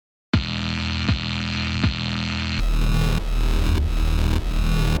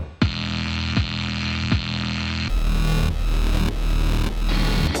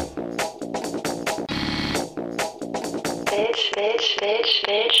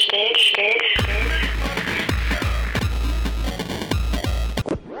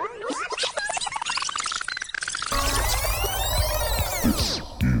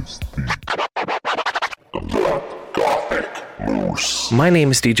My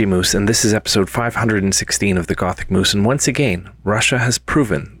name is DJ Moose, and this is episode 516 of the Gothic Moose, and once again, Russia has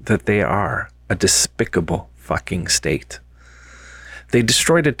proven that they are a despicable fucking state. They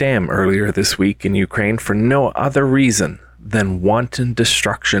destroyed a dam earlier this week in Ukraine for no other reason than wanton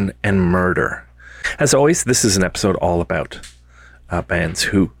destruction and murder. As always, this is an episode all about bands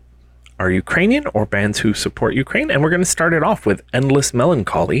who are Ukrainian or bands who support Ukraine, and we're going to start it off with Endless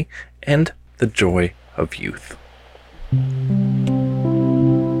Melancholy and The Joy of Youth.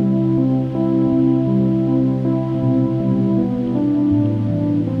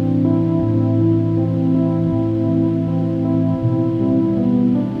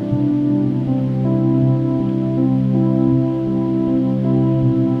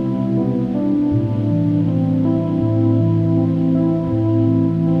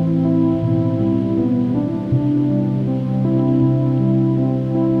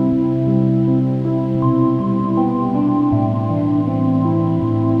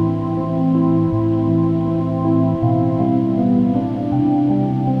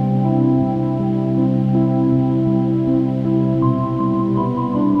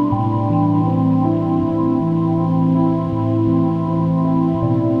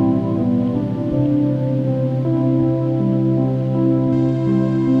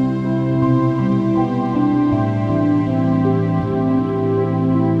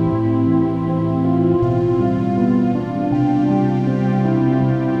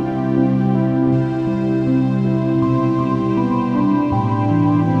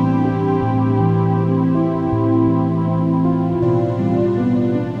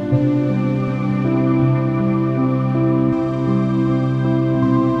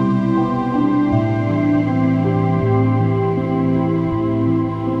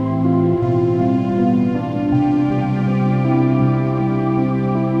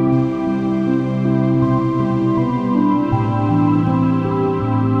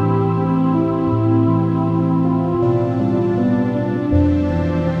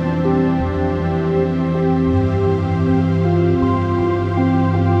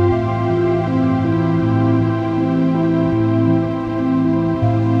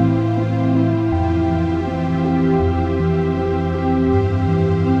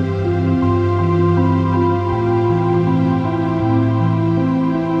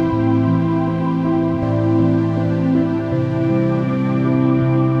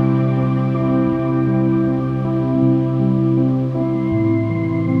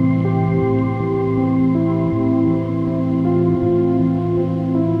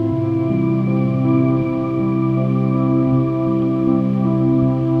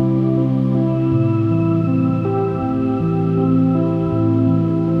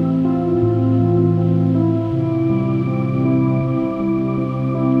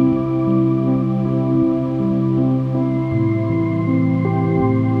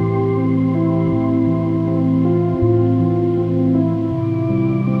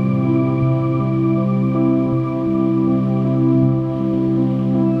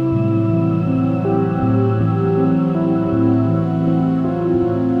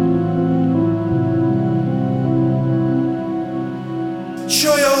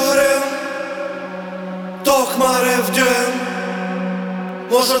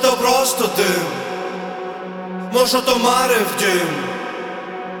 Може то просто дим, може то марив дім.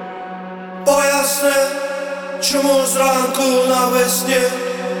 Поясни, чому зранку навесні,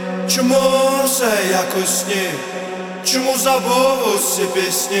 чому все як у сні, чому забув усі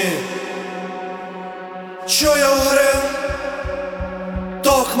пісні. Чую грим,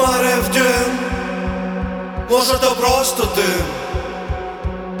 то хмарив дім. Може то просто дим,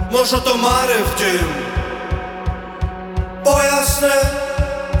 може то марив дім. Поясни,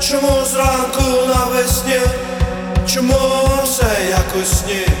 чому зранку навесні, чому все як у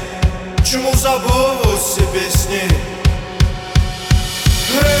сні, чому забув усі пісні.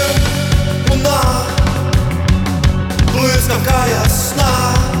 Грим, луна, блискавка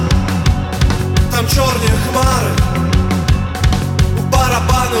ясна, там чорні хмари, у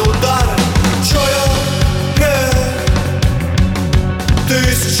барабани удари. Чую крик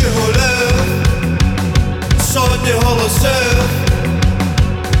тисячі голів, сотні голосів,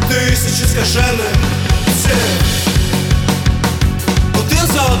 тисячі скажених цих. Один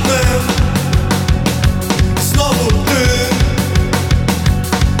за одним, знову ти,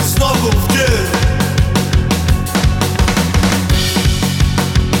 знову втік.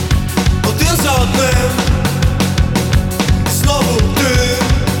 Один за одним, знову ти,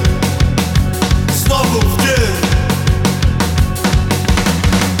 знову втік.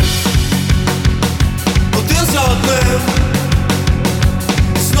 Один за одним,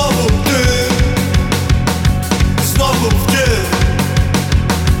 знову ти,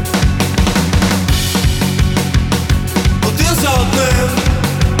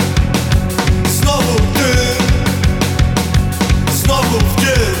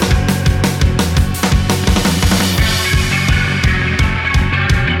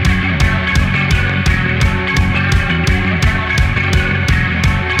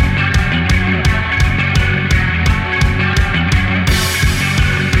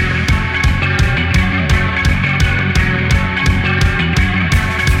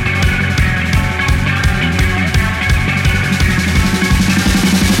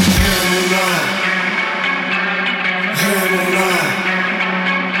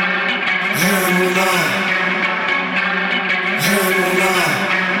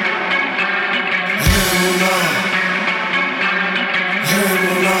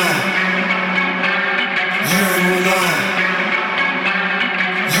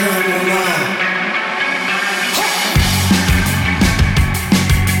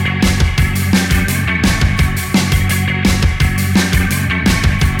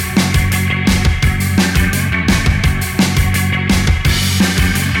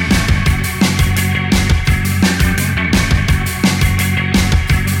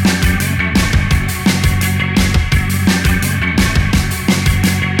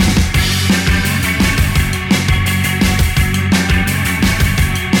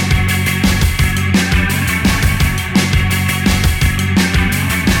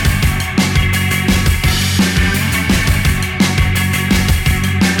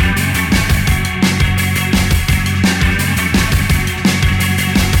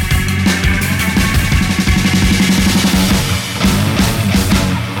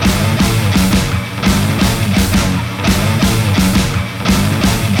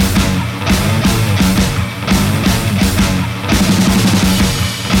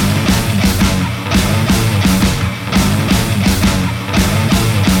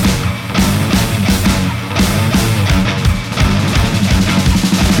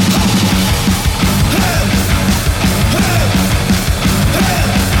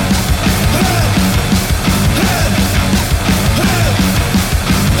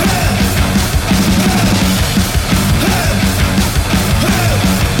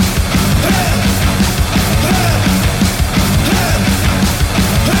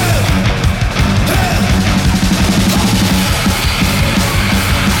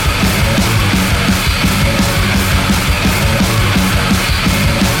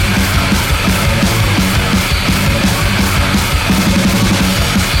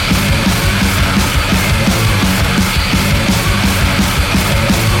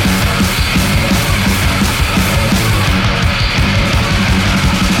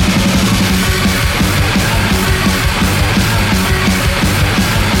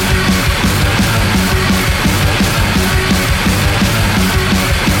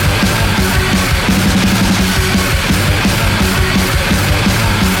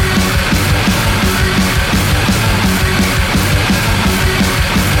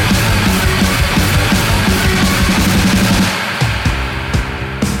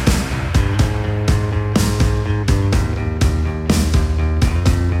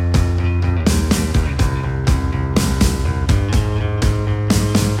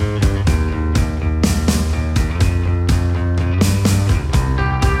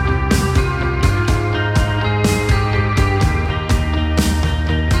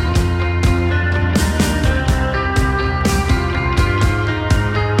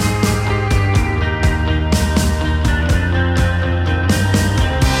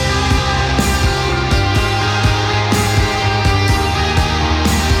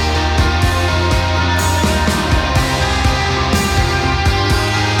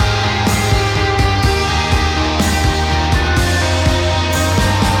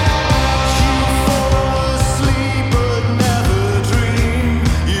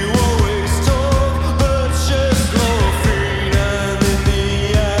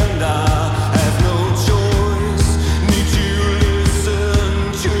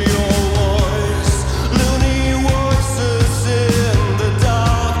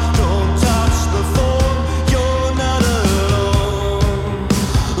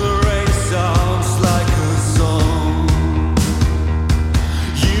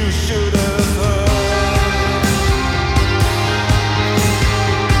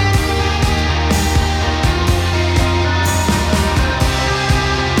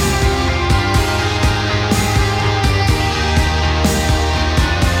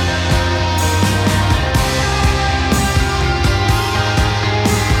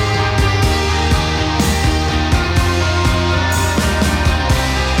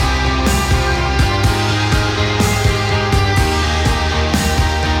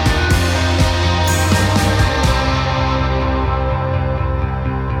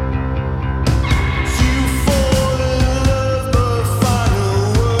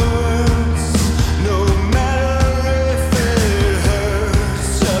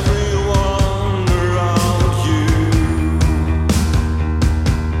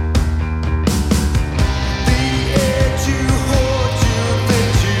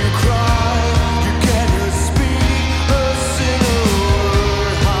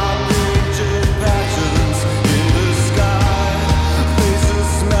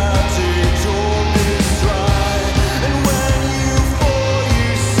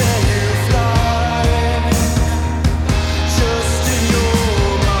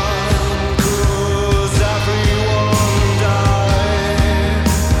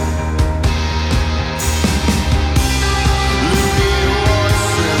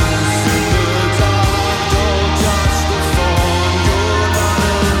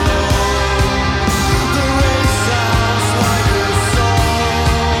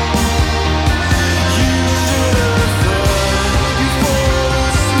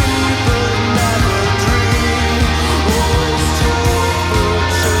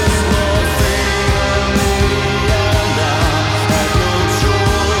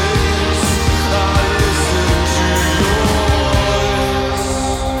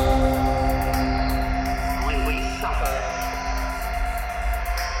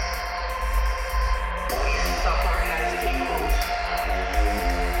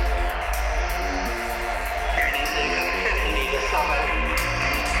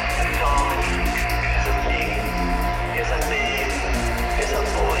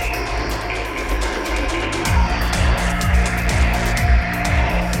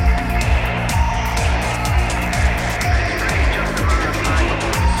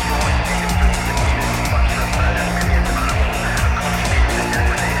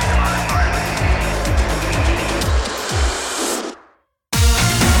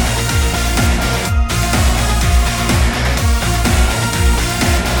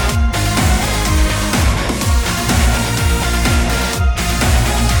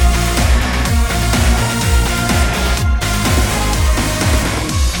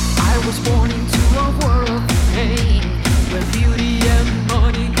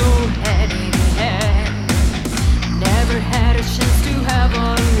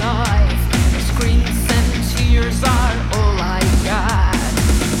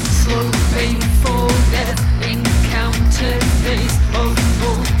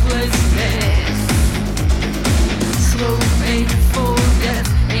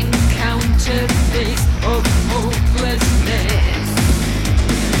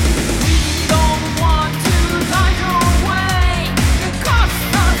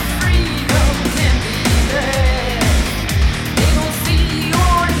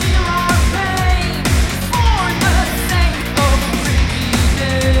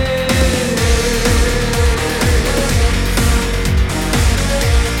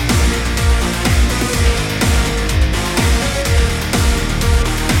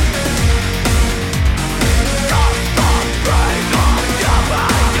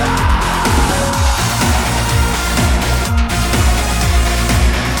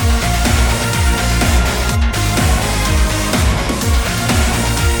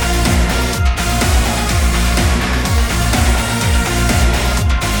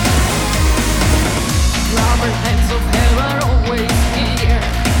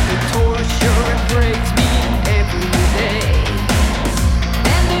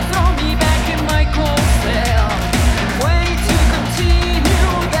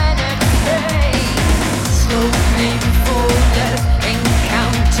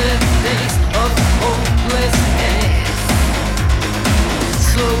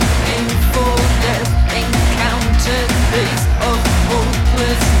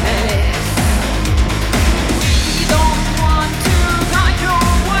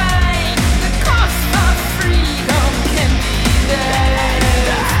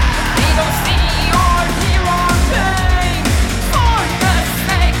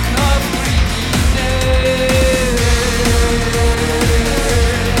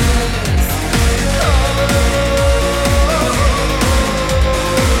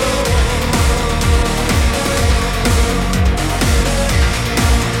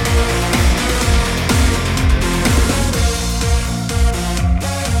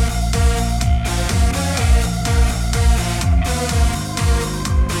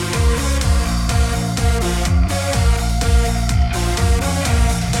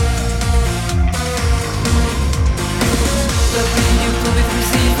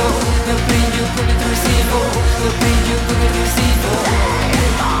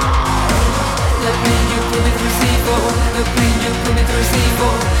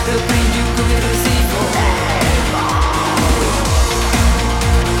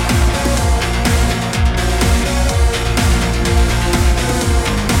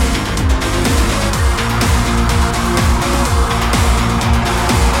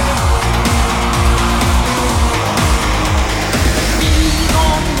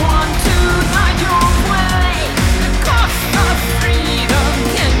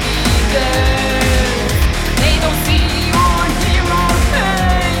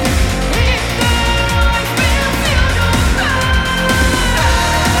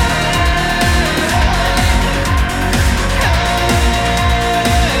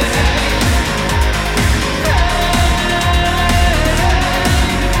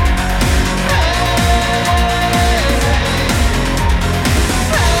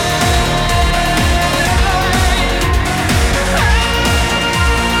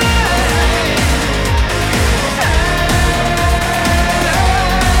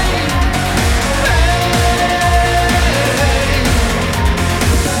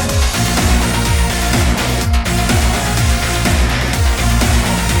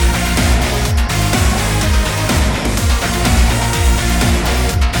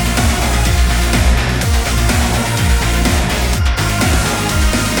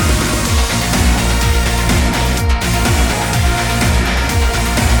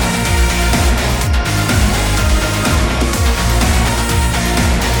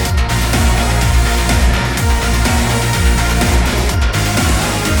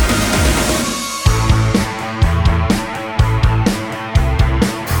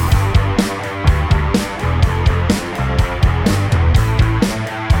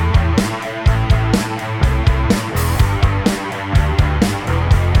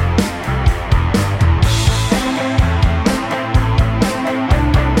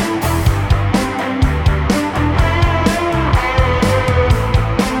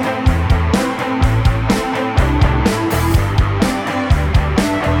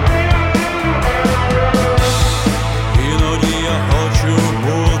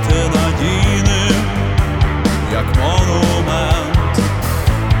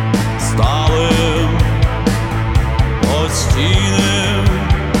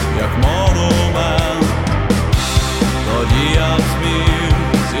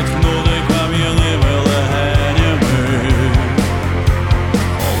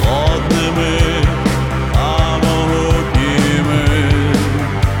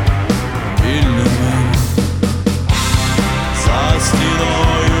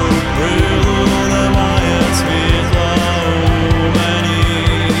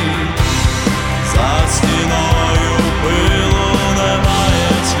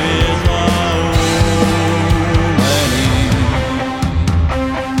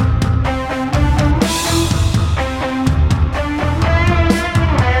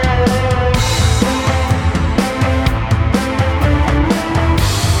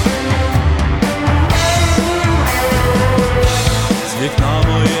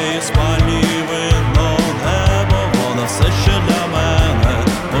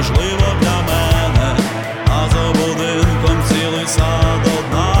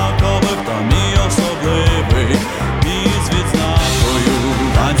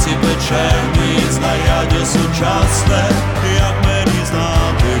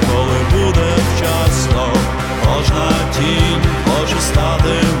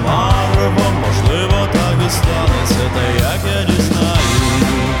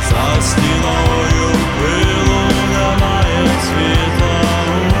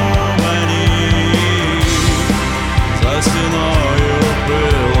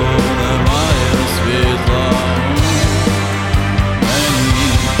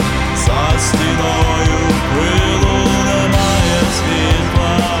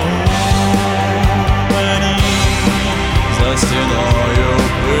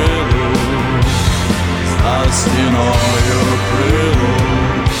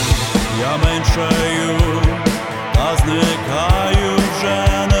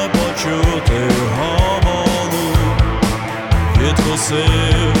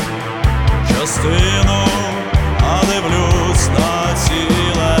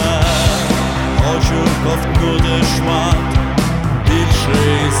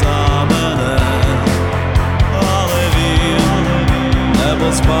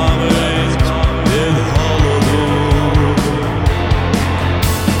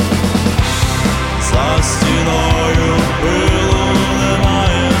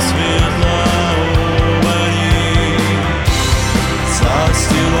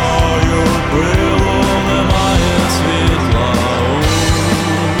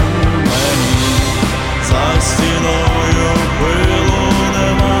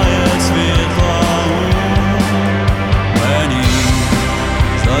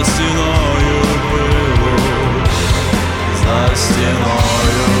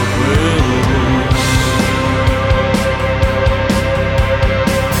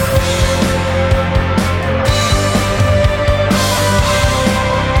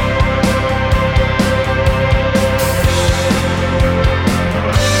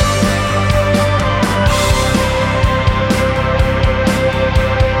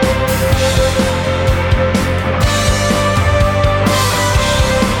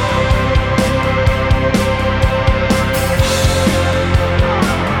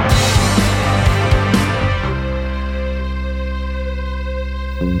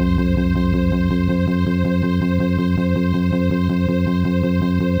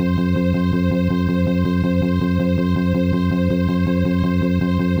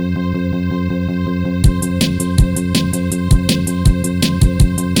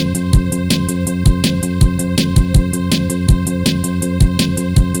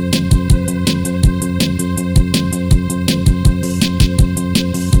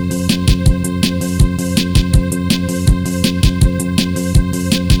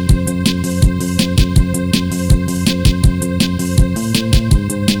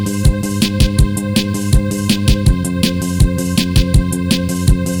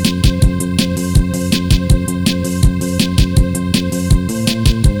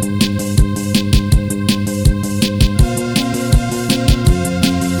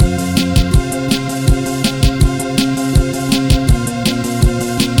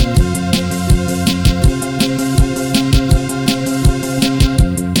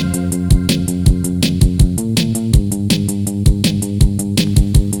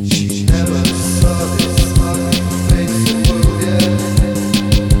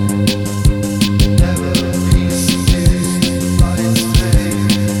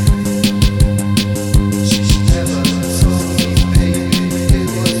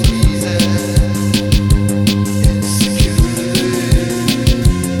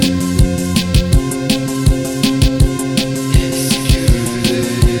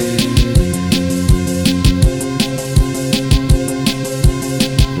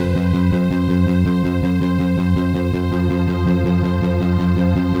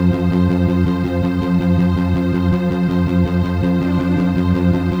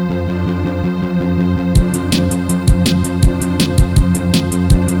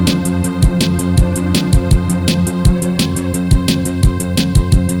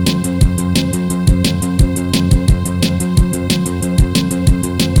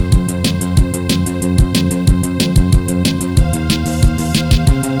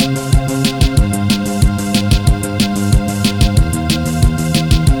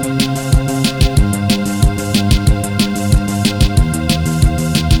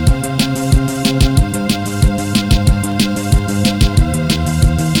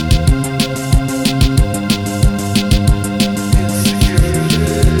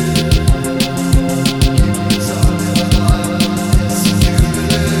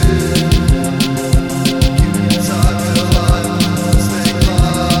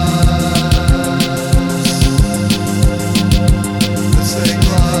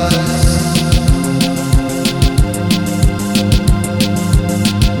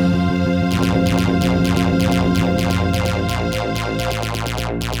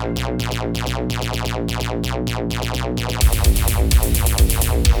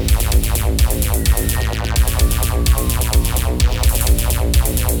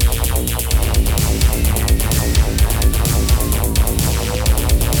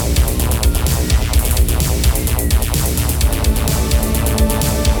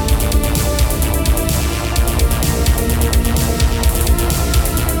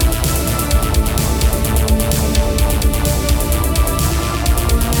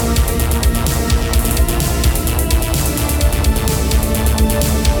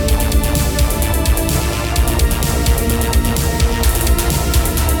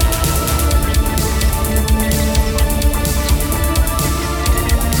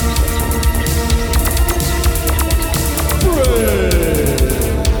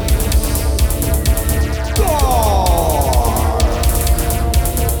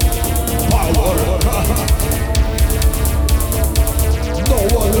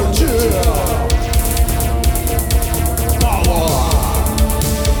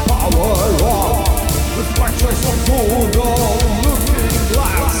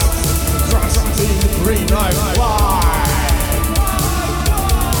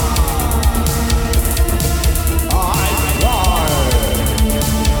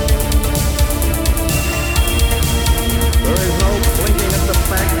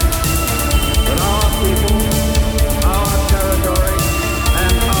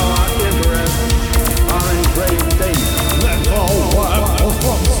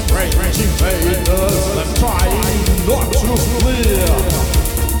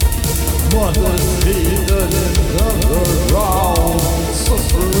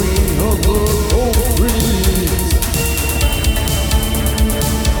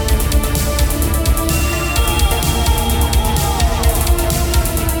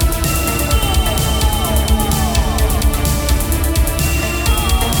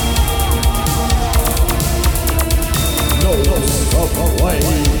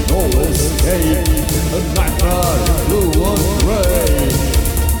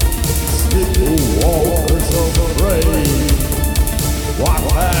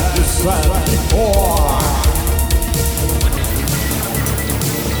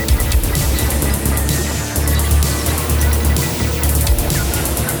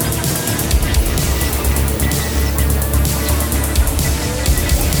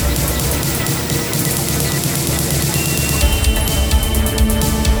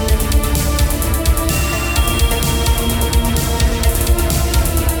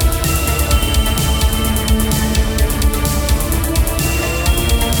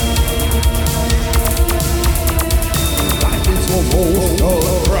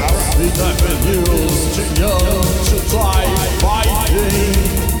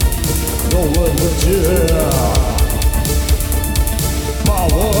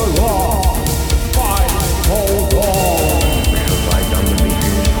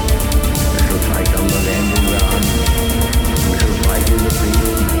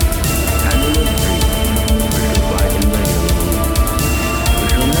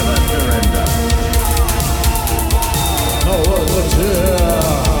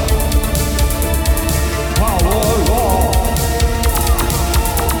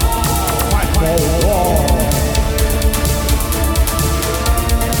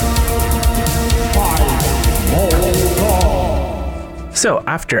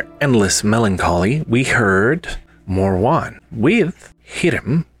 After Endless Melancholy, we heard Morwan with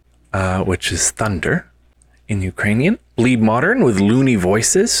Hirim, which is thunder in Ukrainian. Bleed Modern with Loony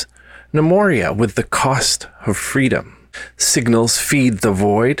Voices. Nemoria with The Cost of Freedom. Signals Feed the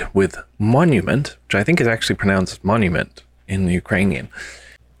Void with Monument, which I think is actually pronounced Monument in Ukrainian.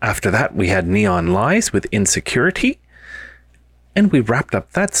 After that, we had Neon Lies with Insecurity. And we wrapped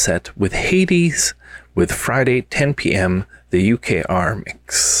up that set with Hades with Friday 10 p.m. the UKR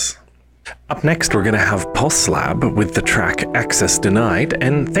mix. Up next, we're going to have Pulse Lab with the track Access Denied.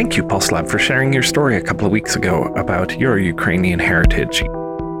 And thank you, Pulse Lab, for sharing your story a couple of weeks ago about your Ukrainian heritage.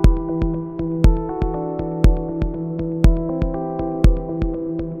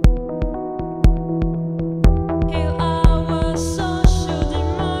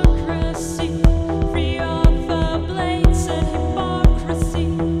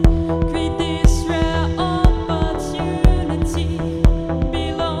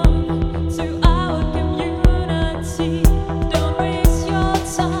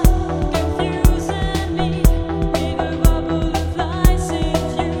 Time confusing me with a bubble of lies.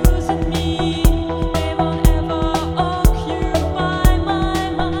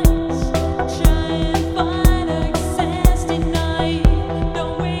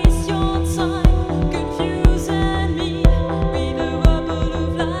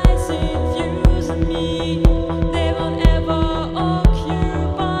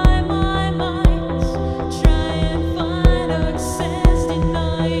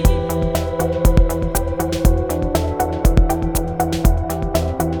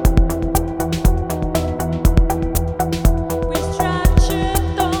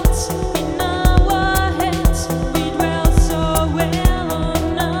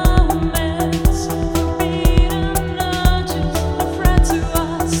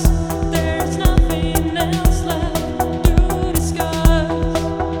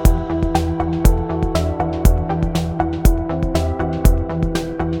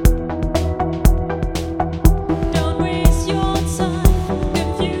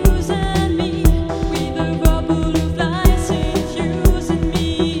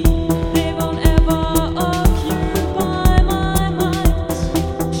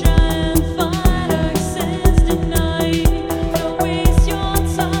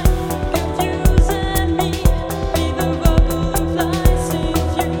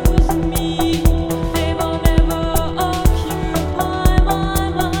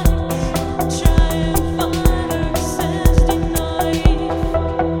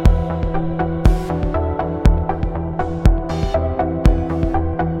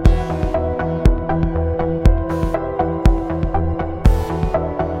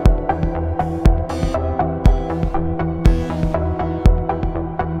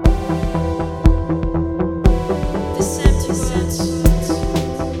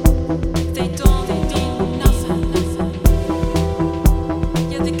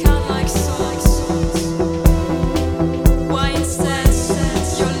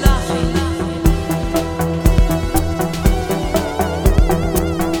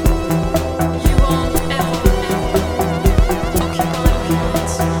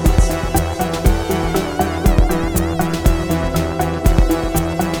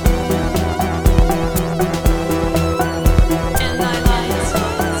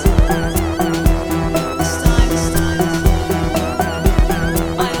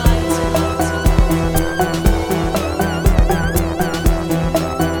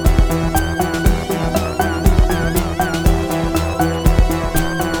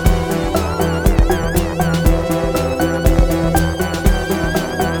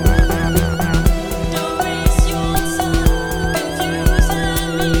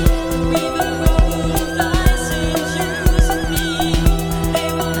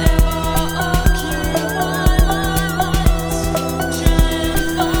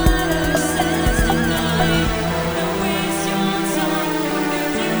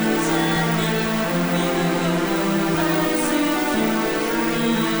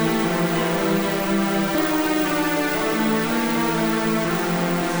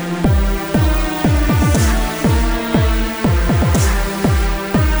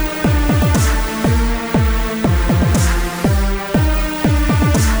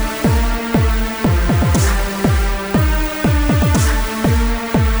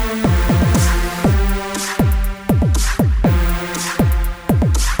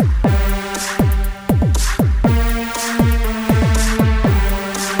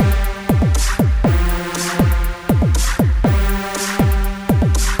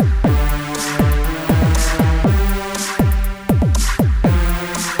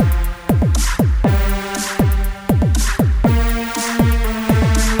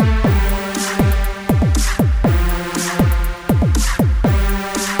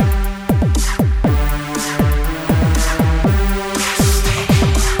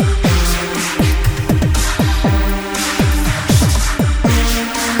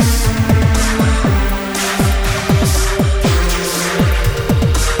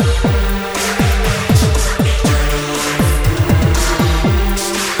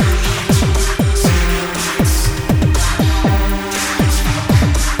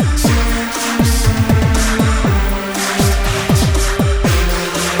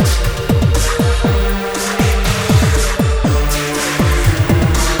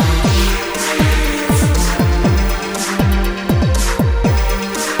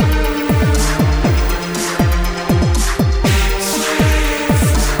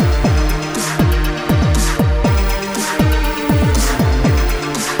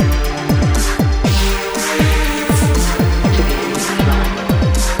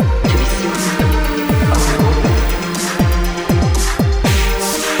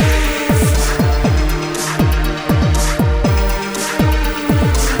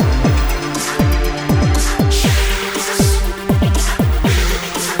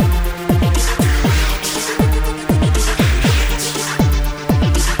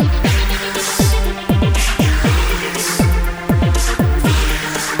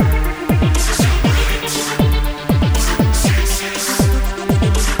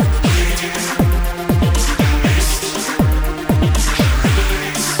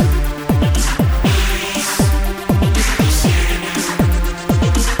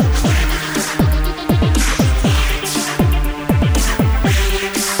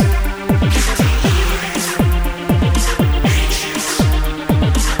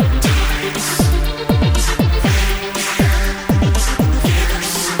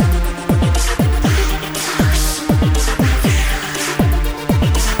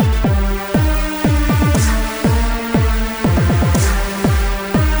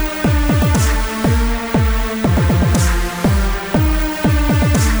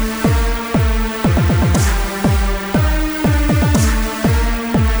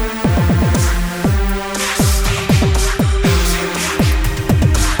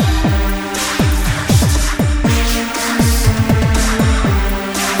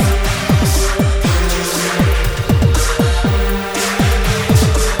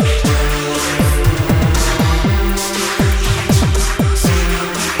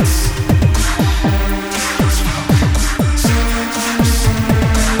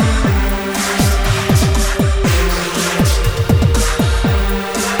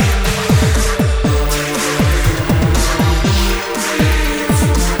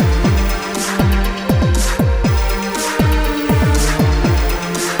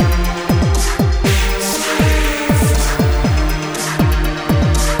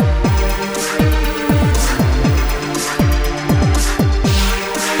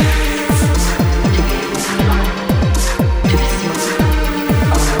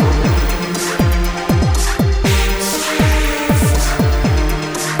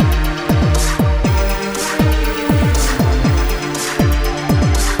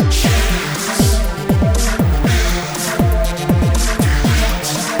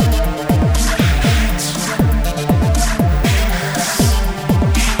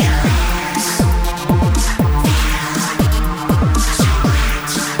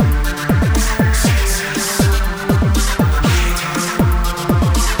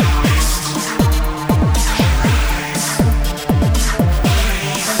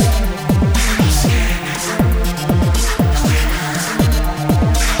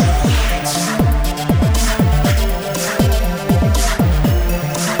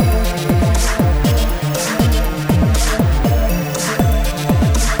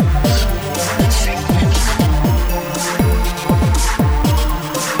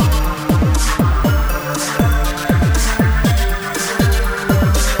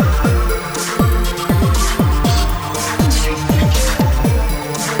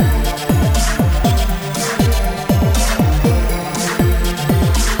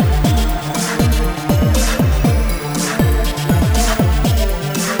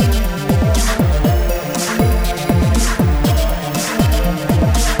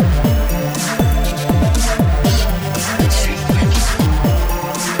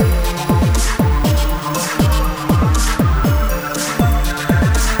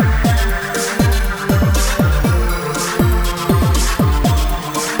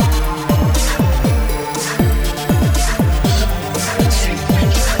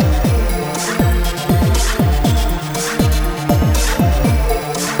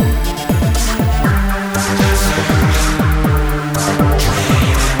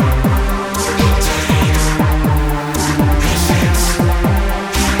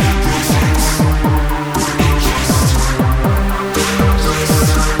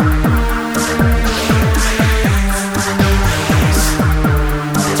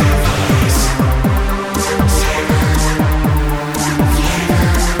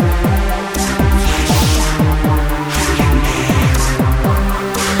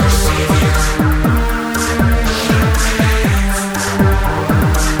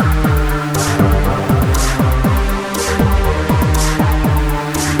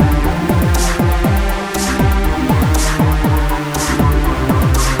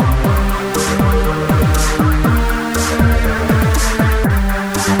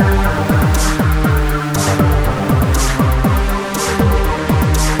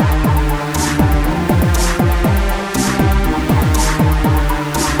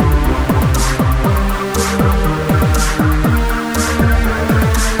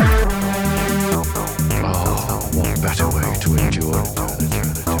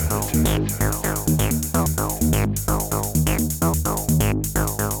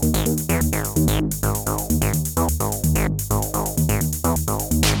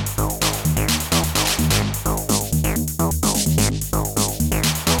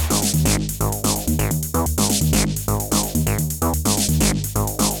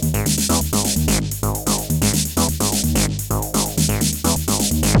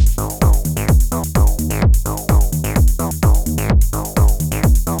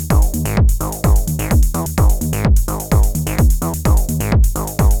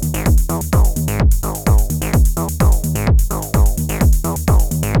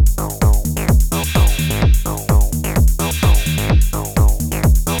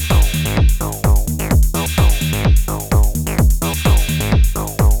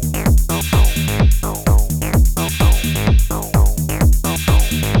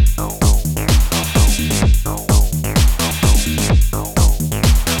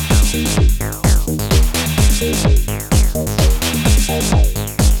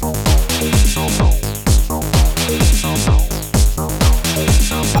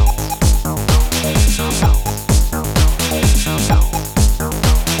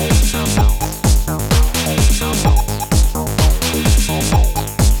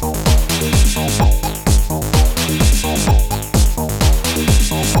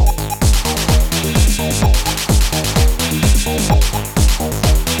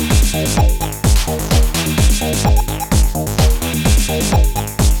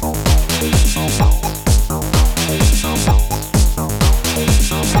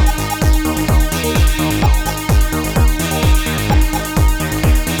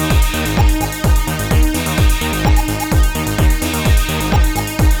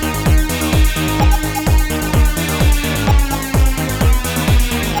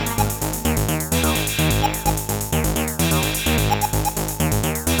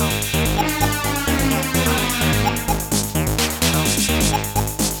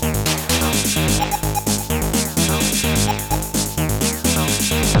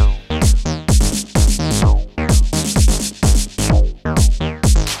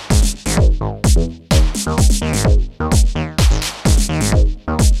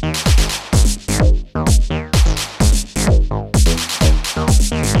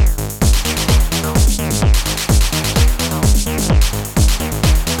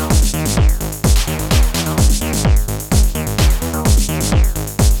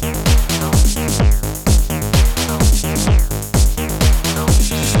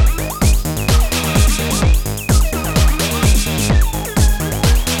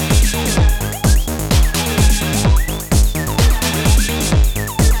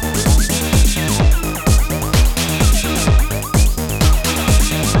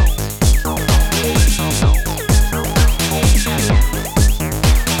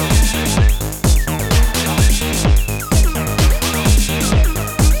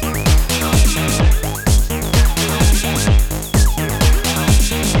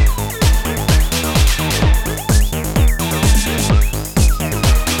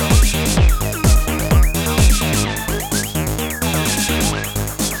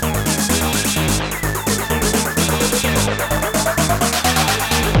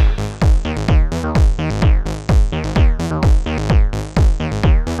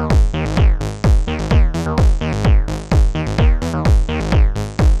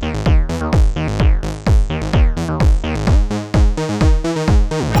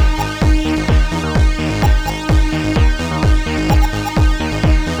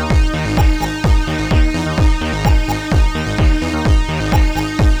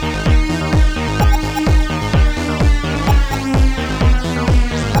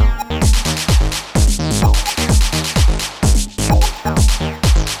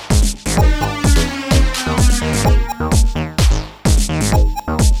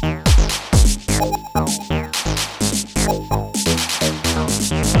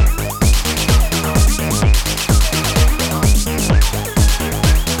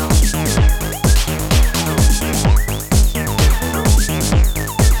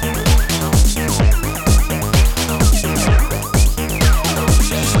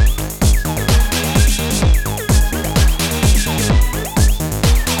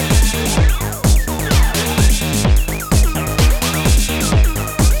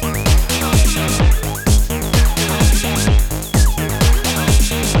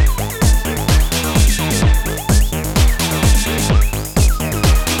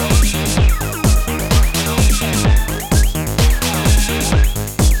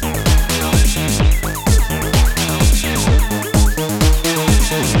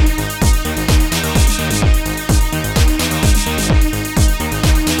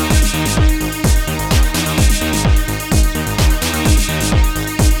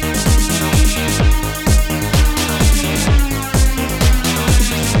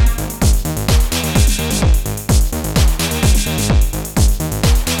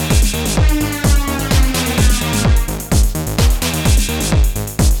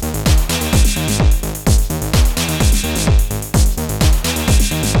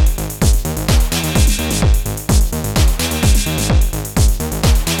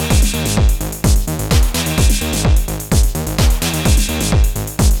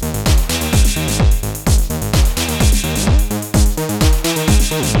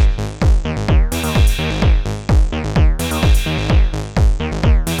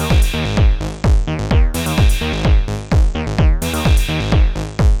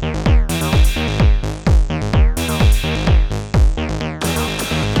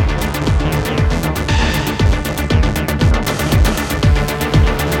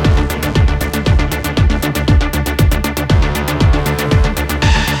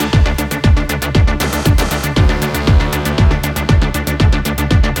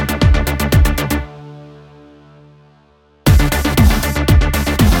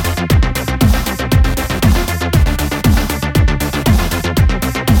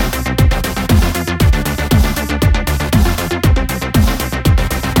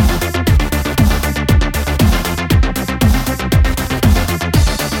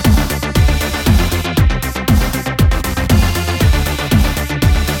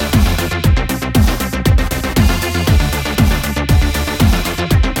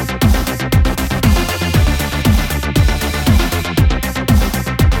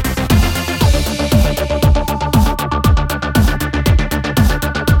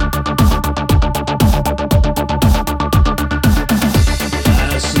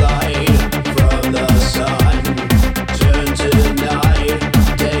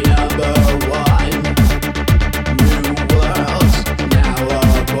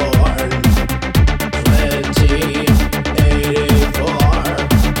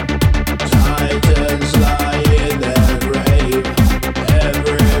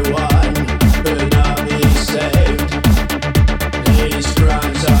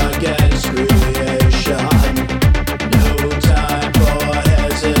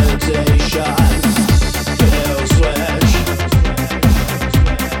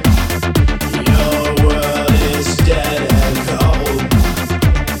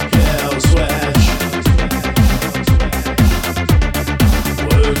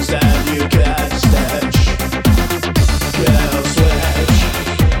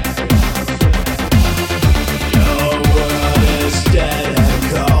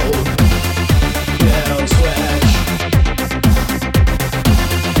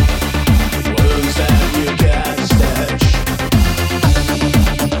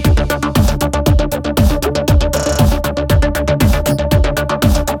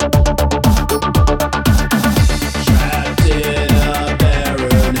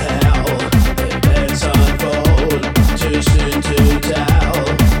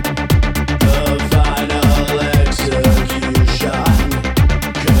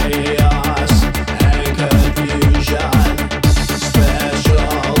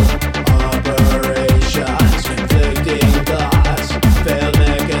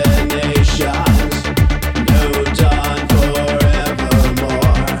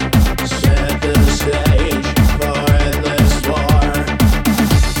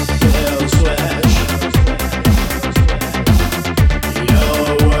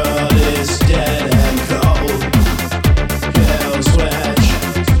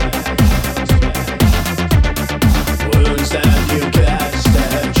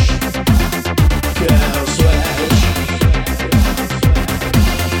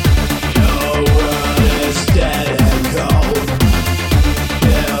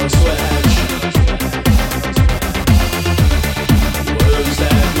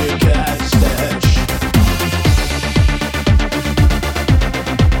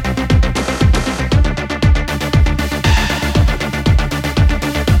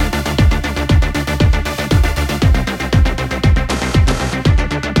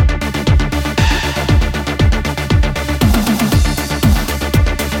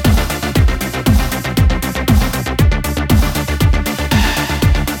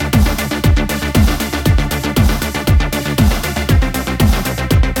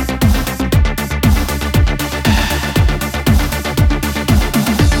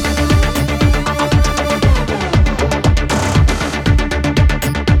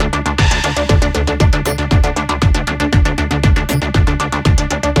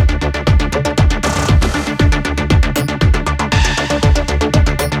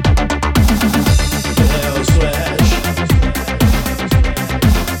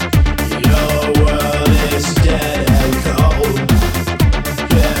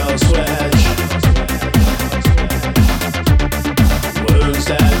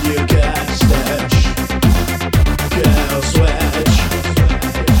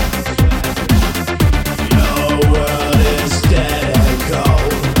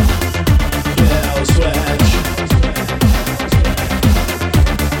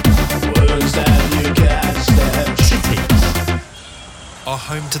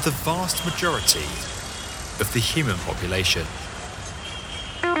 to the vast majority of the human population.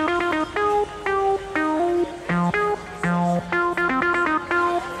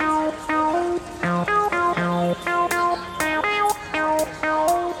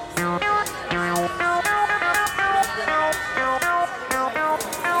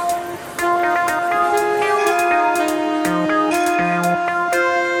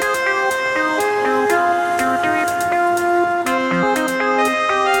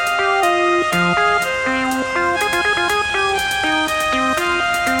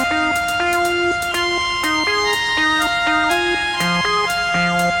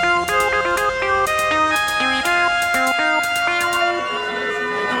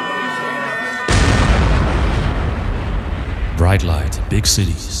 Bright light, big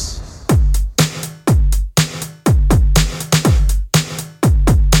cities.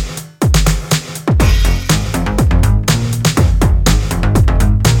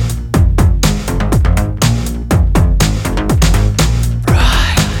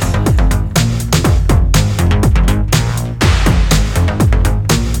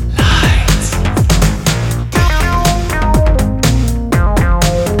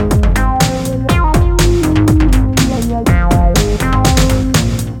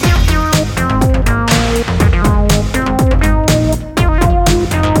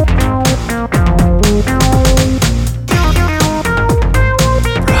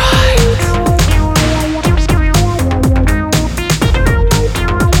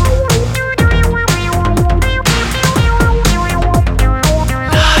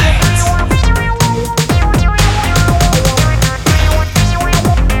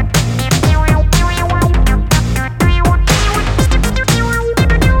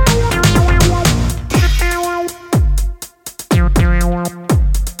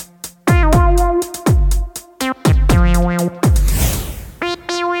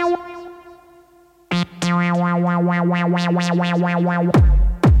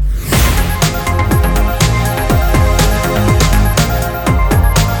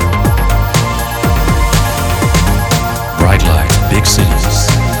 Bright light, big cities.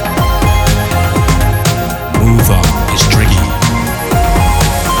 Move on, it's tricky.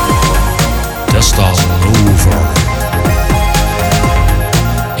 Dust all over.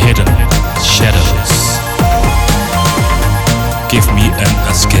 Hidden shadows. Give me an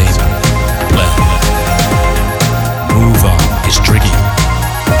escape plan. Move on, it's tricky.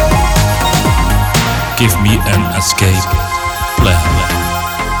 Give me an escape plan.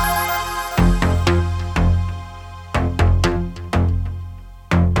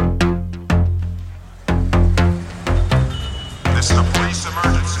 This is a police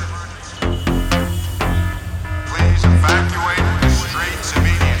emergency. Please evacuate the streets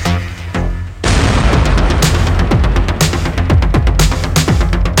immediately.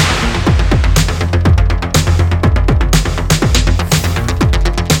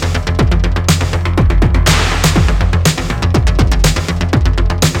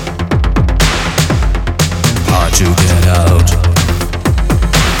 Hard to get out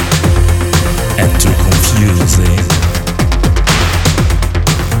and too confusing.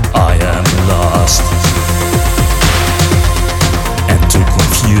 I am lost and too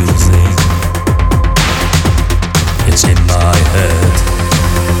confusing. It's in my head.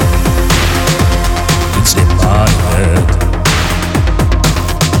 It's in my head.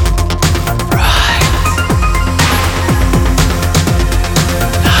 Bright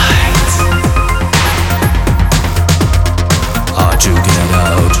lights. Hard to get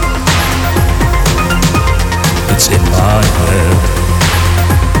out. It's in my head.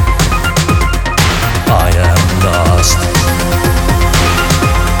 I am lost.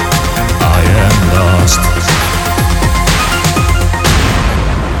 I am lost.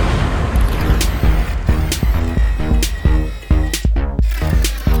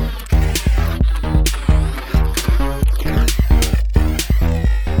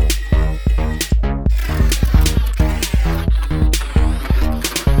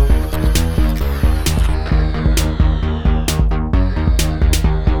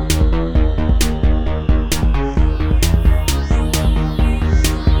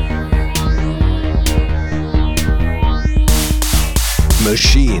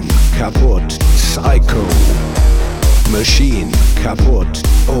 Machine kaputt, Psycho. Machine kaputt,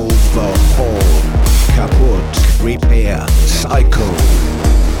 Overhaul. Kaputt, Repair, Psycho.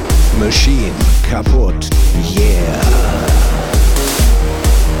 Machine kaputt, yeah.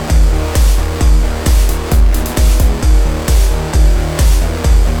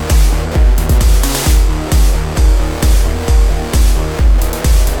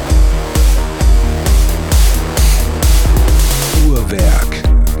 Uhrwerk,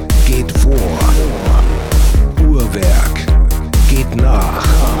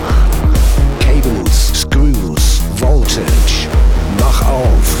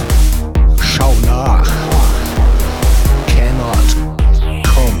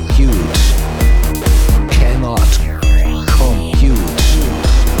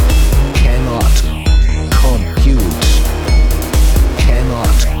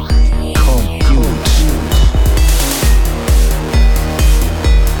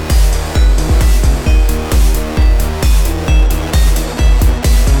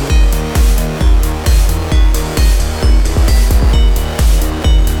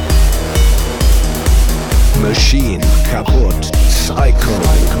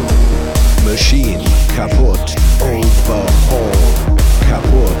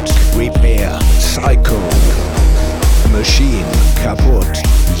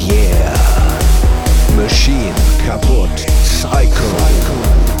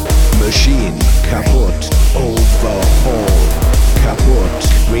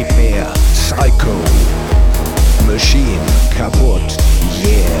 Psycho. Machine kaputt,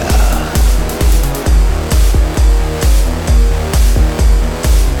 yeah.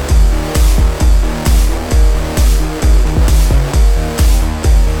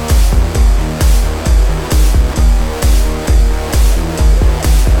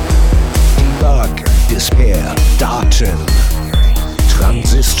 Despair, Daten,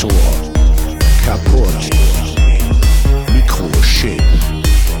 Transistor, kaputt, Mikrochip,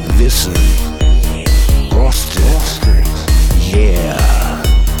 Wissen, rostet, yeah.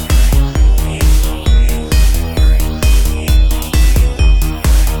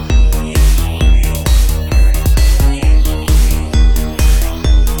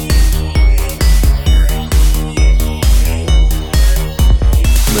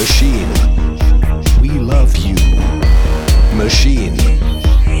 Machine. We love you. Machine,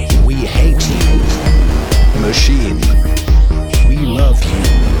 we hate you. Machine, we love you.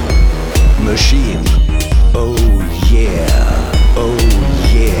 Machine, oh yeah, oh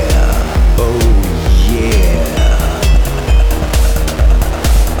yeah, oh yeah.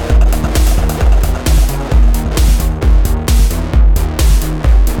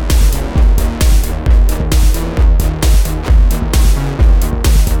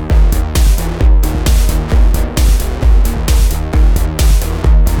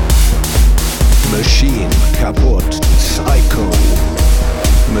 Machine kaputt, Psycho.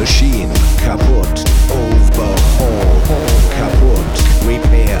 Machine kaputt, overhaul. Kaputt,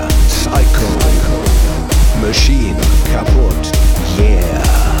 repair, Psycho. Machine kaputt, yeah.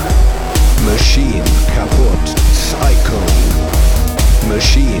 Machine kaputt, Psycho.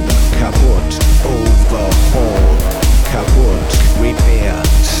 Machine kaputt, overhaul. Kaputt, repair,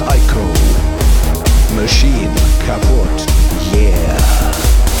 Psycho. Machine kaputt, yeah.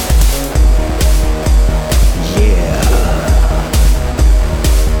 Yeah.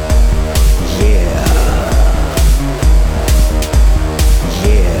 Yeah.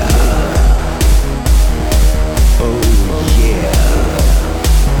 Yeah. Oh yeah.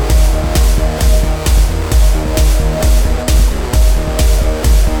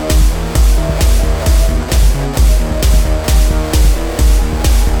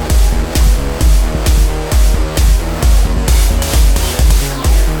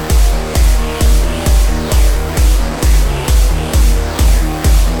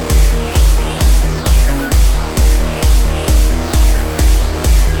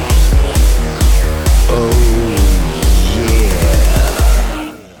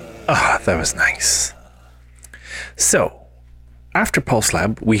 That was nice. So, after Pulse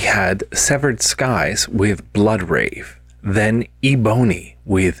Lab, we had Severed Skies with Blood Rave, then Ebony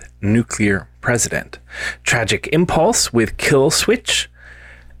with Nuclear President, Tragic Impulse with Kill Switch,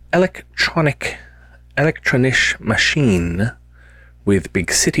 Electronic Machine with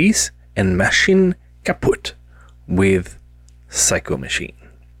Big Cities, and Machine Kaput with Psycho Machine.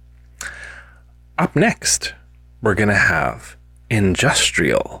 Up next, we're going to have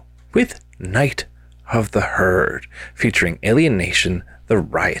Industrial with Night of the Herd, featuring Alien Nation, the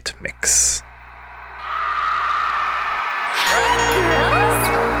Riot Mix.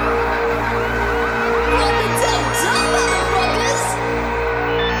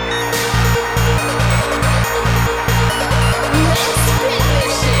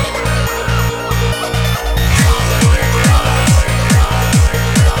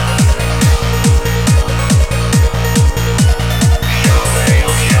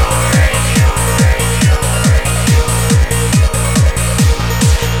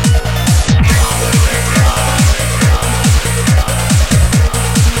 Yeah.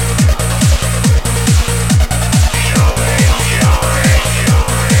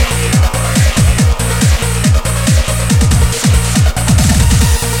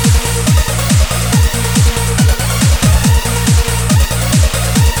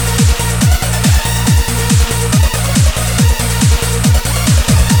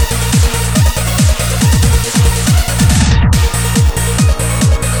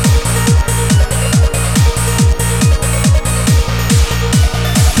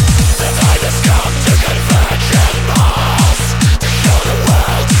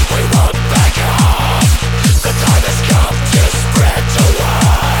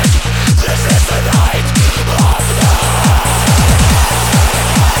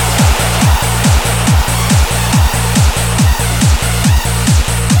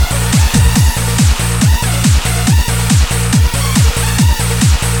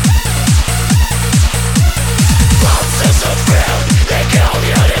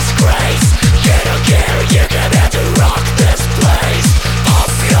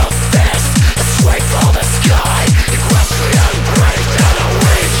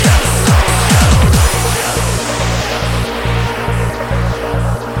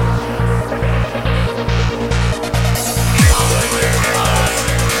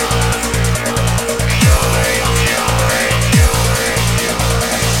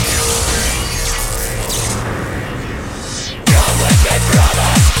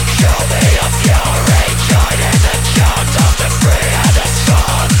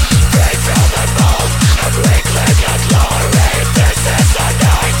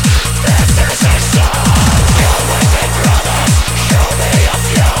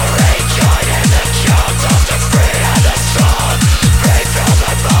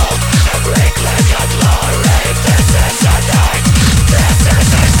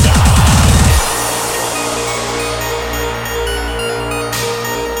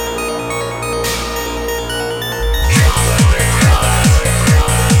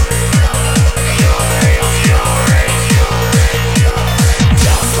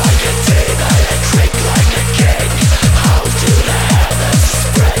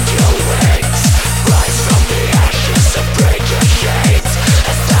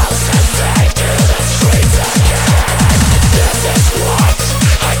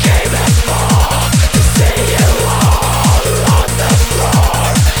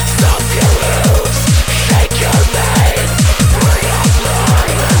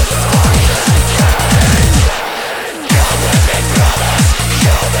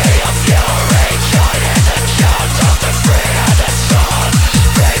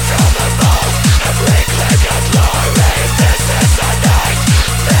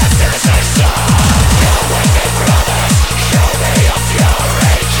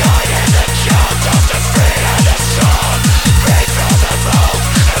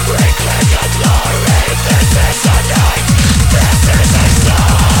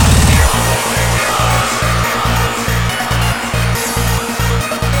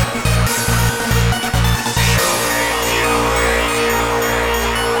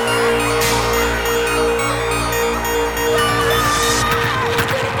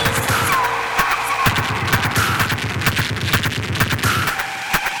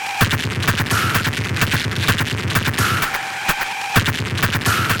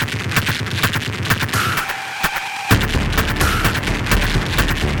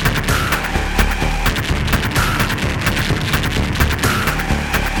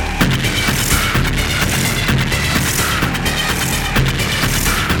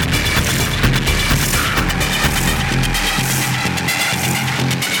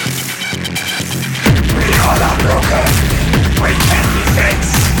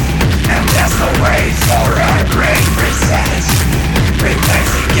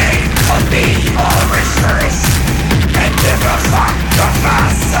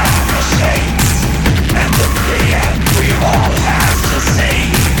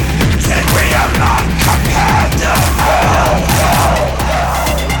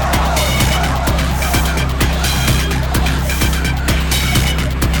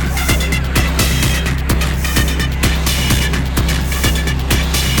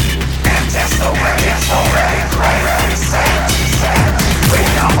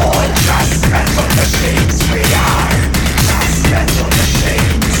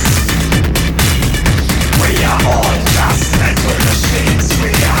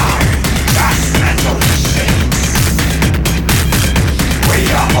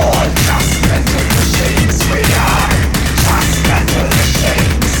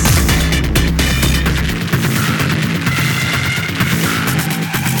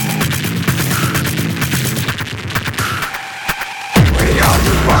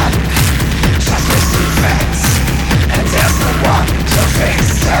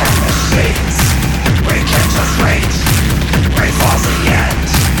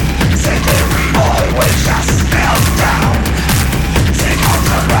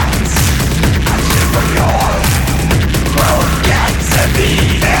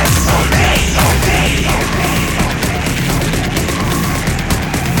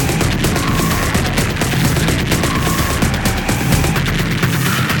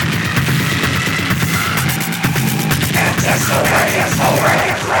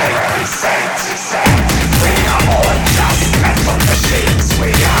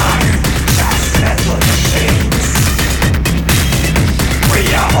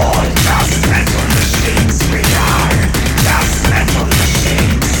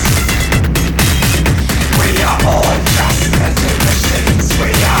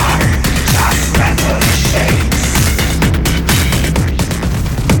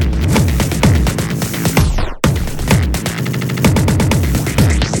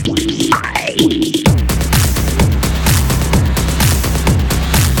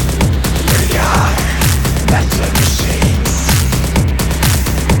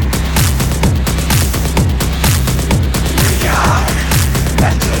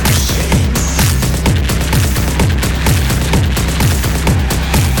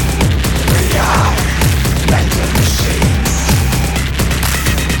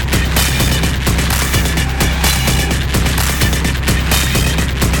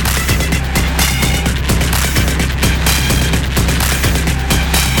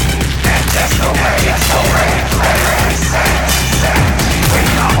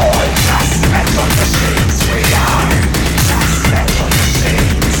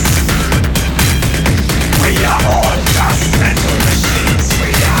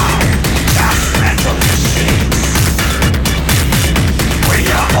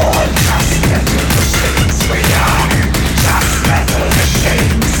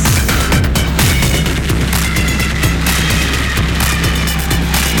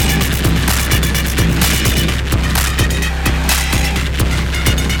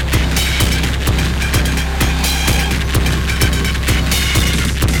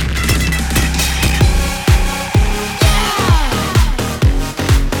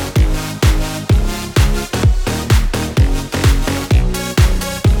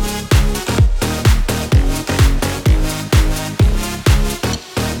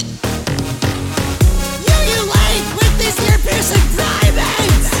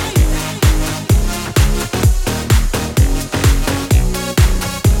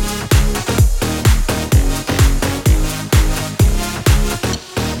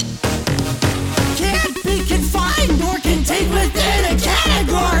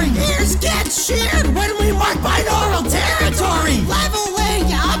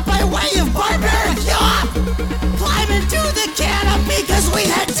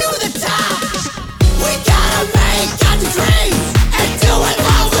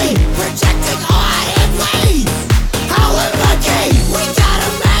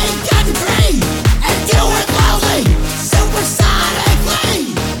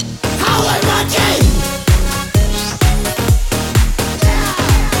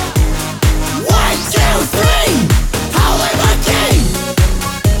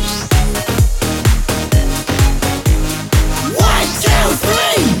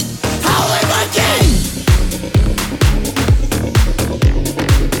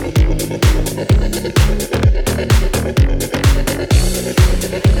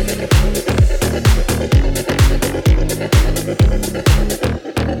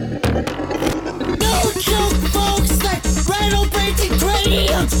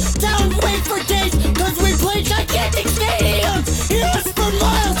 stadiums. Down wait for days, cause we play gigantic stadiums. Hear us for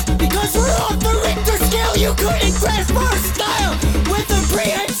miles, because we're off the Richter scale. You couldn't grasp our style with a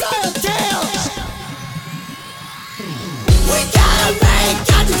prehensile tail. We gotta make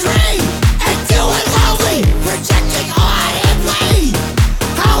a dream and do it loudly, projecting audibly.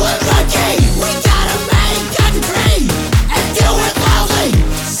 How we're lucky. We gotta make a dream and do it loudly,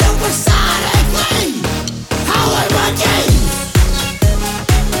 supersonically. How we're lucky.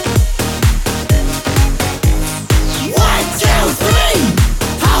 1, 2, 3.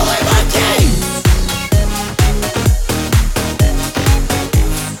 How we're lucky.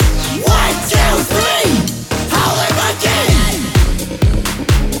 1, 2, 3. How we're lucky.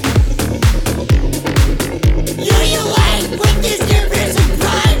 Ululate with these nippers and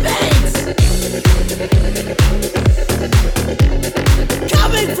primates.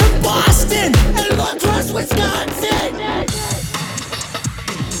 Coming from Boston and La Crosse, Wisconsin.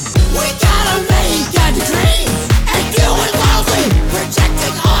 We gotta make a dream and do it loudly,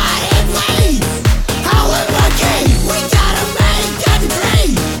 projecting audibly. How we're lucky. We gotta make a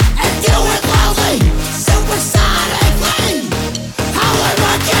dream and do it loudly, supersonically. How we're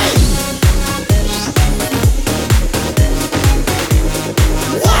lucky.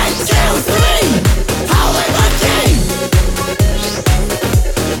 1, 2, 3. How we're lucky.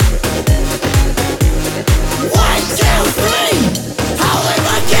 1, 2, 3. How we're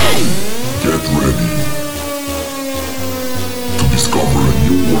lucky. Get ready to discover a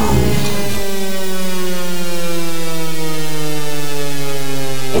new world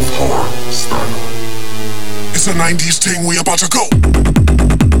of hard style. It's a 90s thing, we about to go.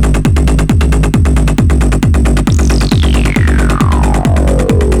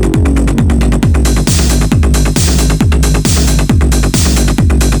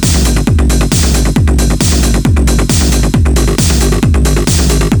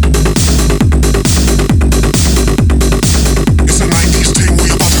 It's a 90s thing, we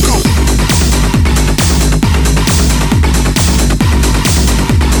about to go.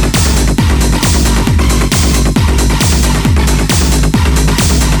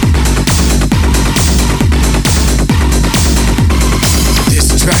 This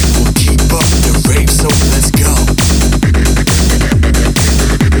track will keep up the rave, so let's go.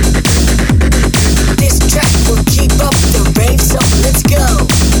 This track will keep up the rave, so let's go.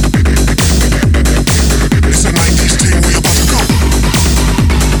 It's a 90s thing, we about to go.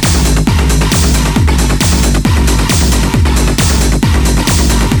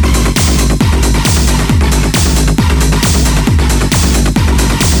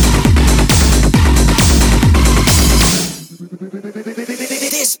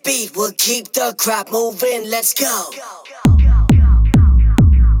 This beat will keep the crowd moving, let's go.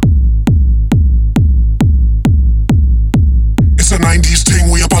 It's a 90s thing,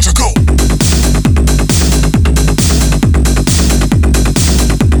 we about to go.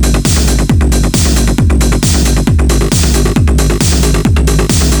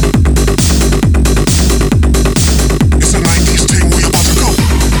 It's a 90s thing, we about to go.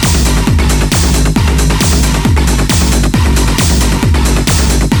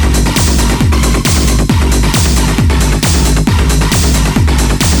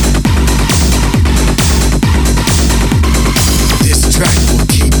 This track will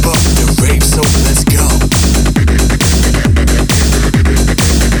keep up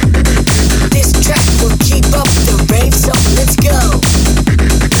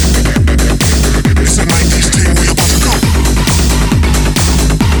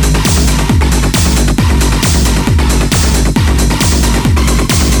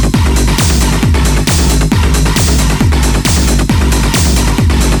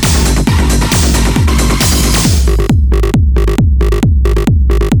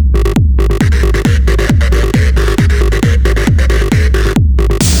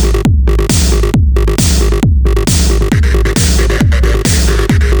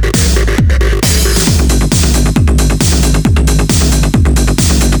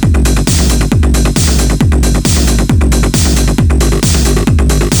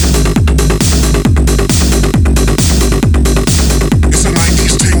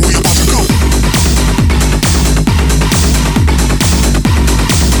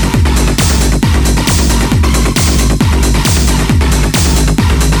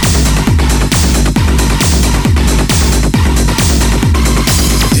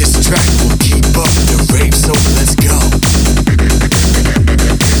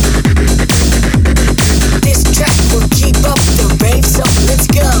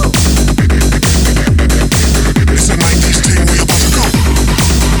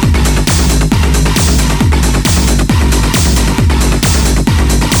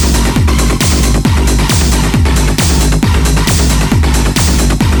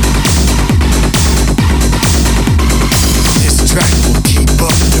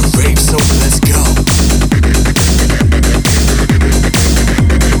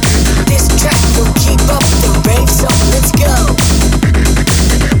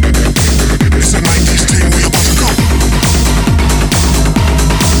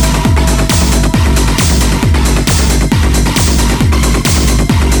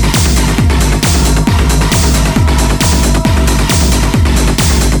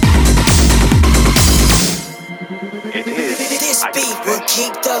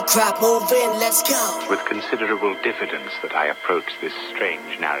keep the crowd moving, let's go. With considerable diffidence that I approach this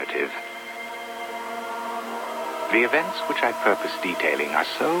strange narrative. The events which I purpose detailing are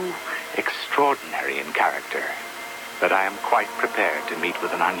so extraordinary in character that I am quite prepared to meet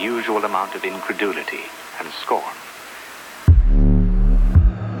with an unusual amount of incredulity and scorn.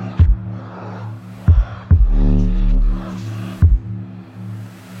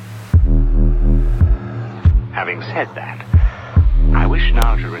 Having said that, I wish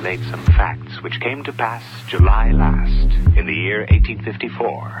now to relate some facts which came to pass July last in the year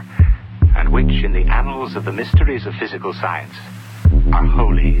 1854, and which in the annals of the mysteries of physical science are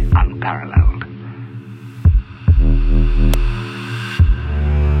wholly unparalleled.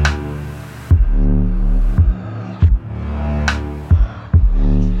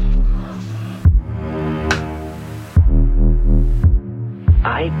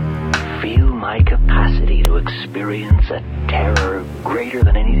 I feel my capacity to experience a terror greater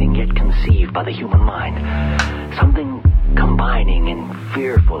than anything yet conceived by the human mind. Something combining in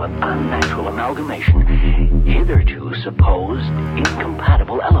fearful and unnatural amalgamation hitherto supposed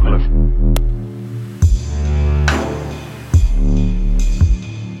incompatible elements.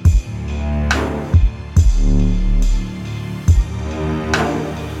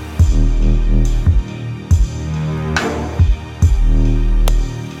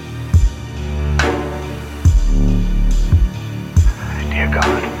 Dear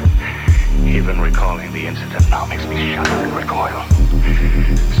God, even recalling the incident now makes me shudder and recoil.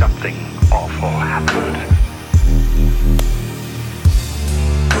 Something awful happened.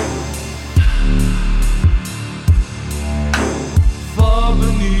 Far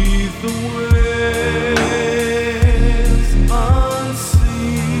beneath the waves,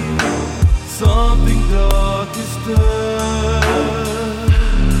 unseen, something dark is stirred,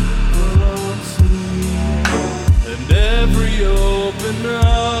 unseen, and every open eye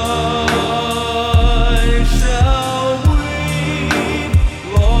shall weep,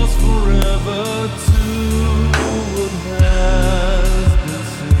 lost forever to what has been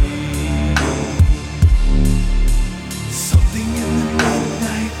seen. Something in the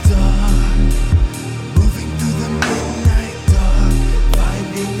midnight dark, moving through the midnight dark,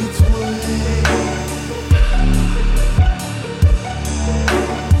 finding its way.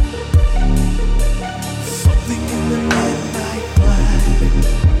 Something in the midnight black,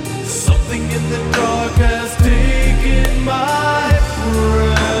 something in the dark has taken my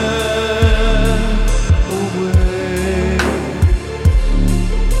breath away.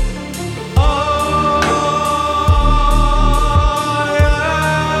 I am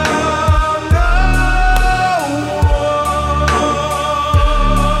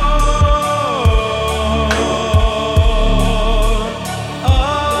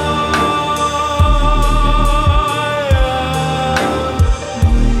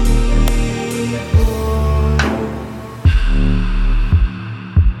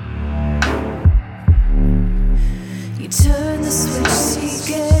You turn the switch,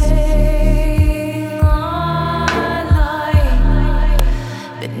 seeking on light,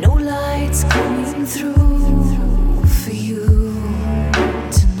 but no light's coming through for you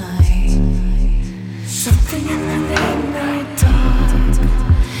tonight. Something in the midnight dark,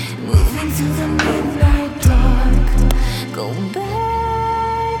 moving through the midnight dark. Go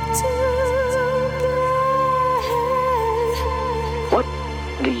back to bed. What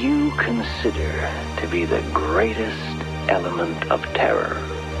do you consider to be the greatest element of terror?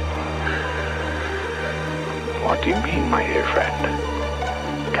 What do you mean, my dear friend?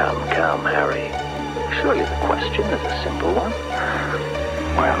 Come, Harry. Surely the question is a simple one.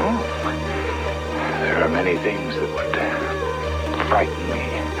 Well, there are many things that would frighten me,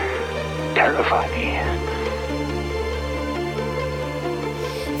 terrify me.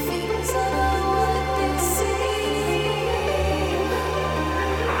 Things are not what they seem.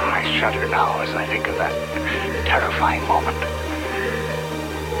 I shudder now as I think of that terrifying moment.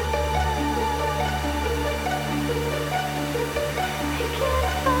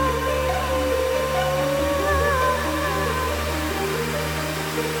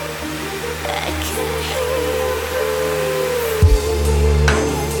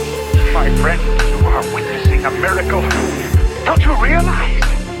 My friend, you are witnessing a miracle. Don't you realize?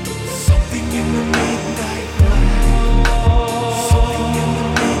 something in the midnight black, something in the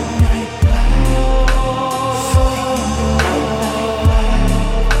midnight black,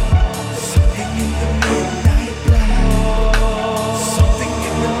 something in the midnight black, something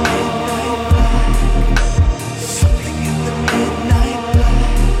in the midnight black, something in the midnight black,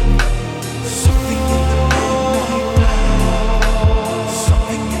 something in the midnight black,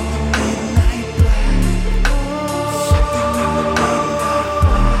 something in the midnight black, something in the midnight black.